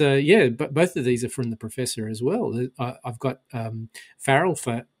 But but both of these are from the professor as well. I've got Farrell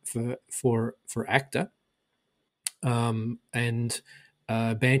for actor, and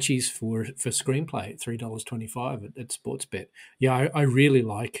Banshees for screenplay at $3.25 at Sportsbet. Yeah, I really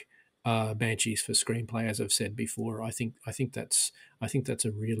like Banshees for screenplay, as I've said before. I think that's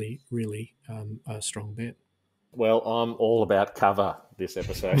a really strong bet. Well, I'm all about cover this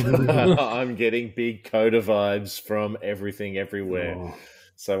episode. I'm getting big Coda vibes from Everything Everywhere. Oh.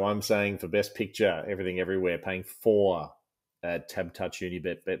 So I'm saying for Best Picture, Everything Everywhere, paying 4 at Tab Touch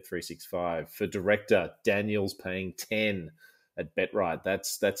Unibet, Bet365. For Director, Daniel's paying 10 at BetRight.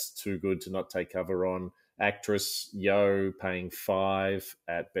 That's too good to not take cover on. Actress, Yo, paying 5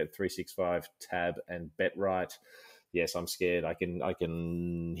 at Bet365, Tab, and BetRight. Yes, I'm scared. I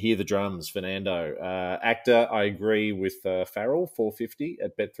can hear the drums, Fernando. Actor, I agree with Farrell, $4.50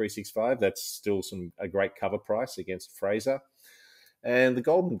 at Bet365. That's still a great cover price against Fraser. And the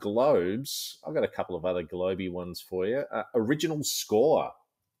Golden Globes, I've got a couple of other Globey ones for you. Original score.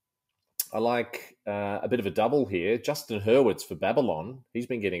 I like a bit of a double here. Justin Hurwitz for Babylon. He's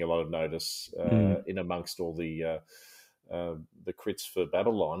been getting a lot of notice in amongst all the crits for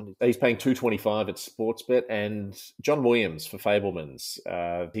Babylon. He's paying $2.25 at Sportsbet. And John Williams for Fabelmans.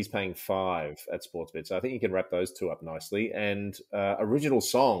 He's paying $5 at Sportsbet. So I think you can wrap those two up nicely. And original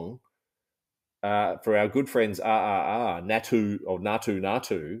song for our good friends Natu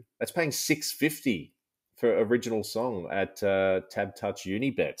Natu. That's paying $6.50 for original song at Tab Touch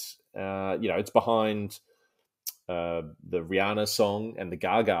Unibet. It's behind the Rihanna song and the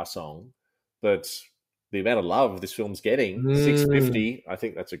Gaga song, but the amount of love this film's getting, $6.50, I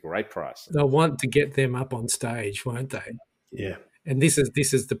think that's a great price. They'll want to get them up on stage, won't they? Yeah. And this is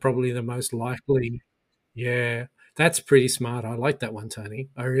probably the most likely. Yeah, that's pretty smart. I like that one, Tony.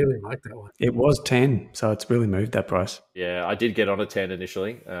 I really like that one. It was 10, so it's really moved that price. Yeah, I did get on a 10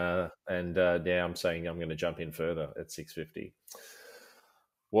 initially, and now I'm saying I'm going to jump in further at $6.50.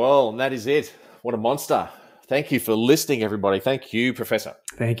 Well, and that is it. What a monster. Thank you for listening, everybody. Thank you, Professor.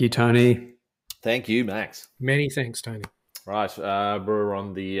 Thank you, Tony. Thank you, Max. Many thanks, Tony. Right. We're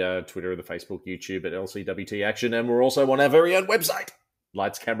on the Twitter, the Facebook, YouTube at LCWT Action, and we're also on our very own website,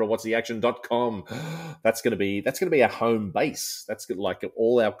 lightscamerawhatstheaction.com. That's going to be our home base. That's like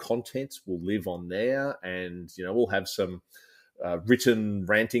all our content will live on there, and we'll have some written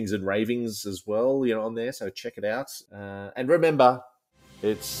rantings and ravings as well, on there. So check it out. And remember,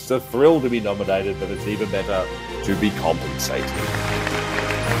 it's a thrill to be nominated, but it's even better to be compensated.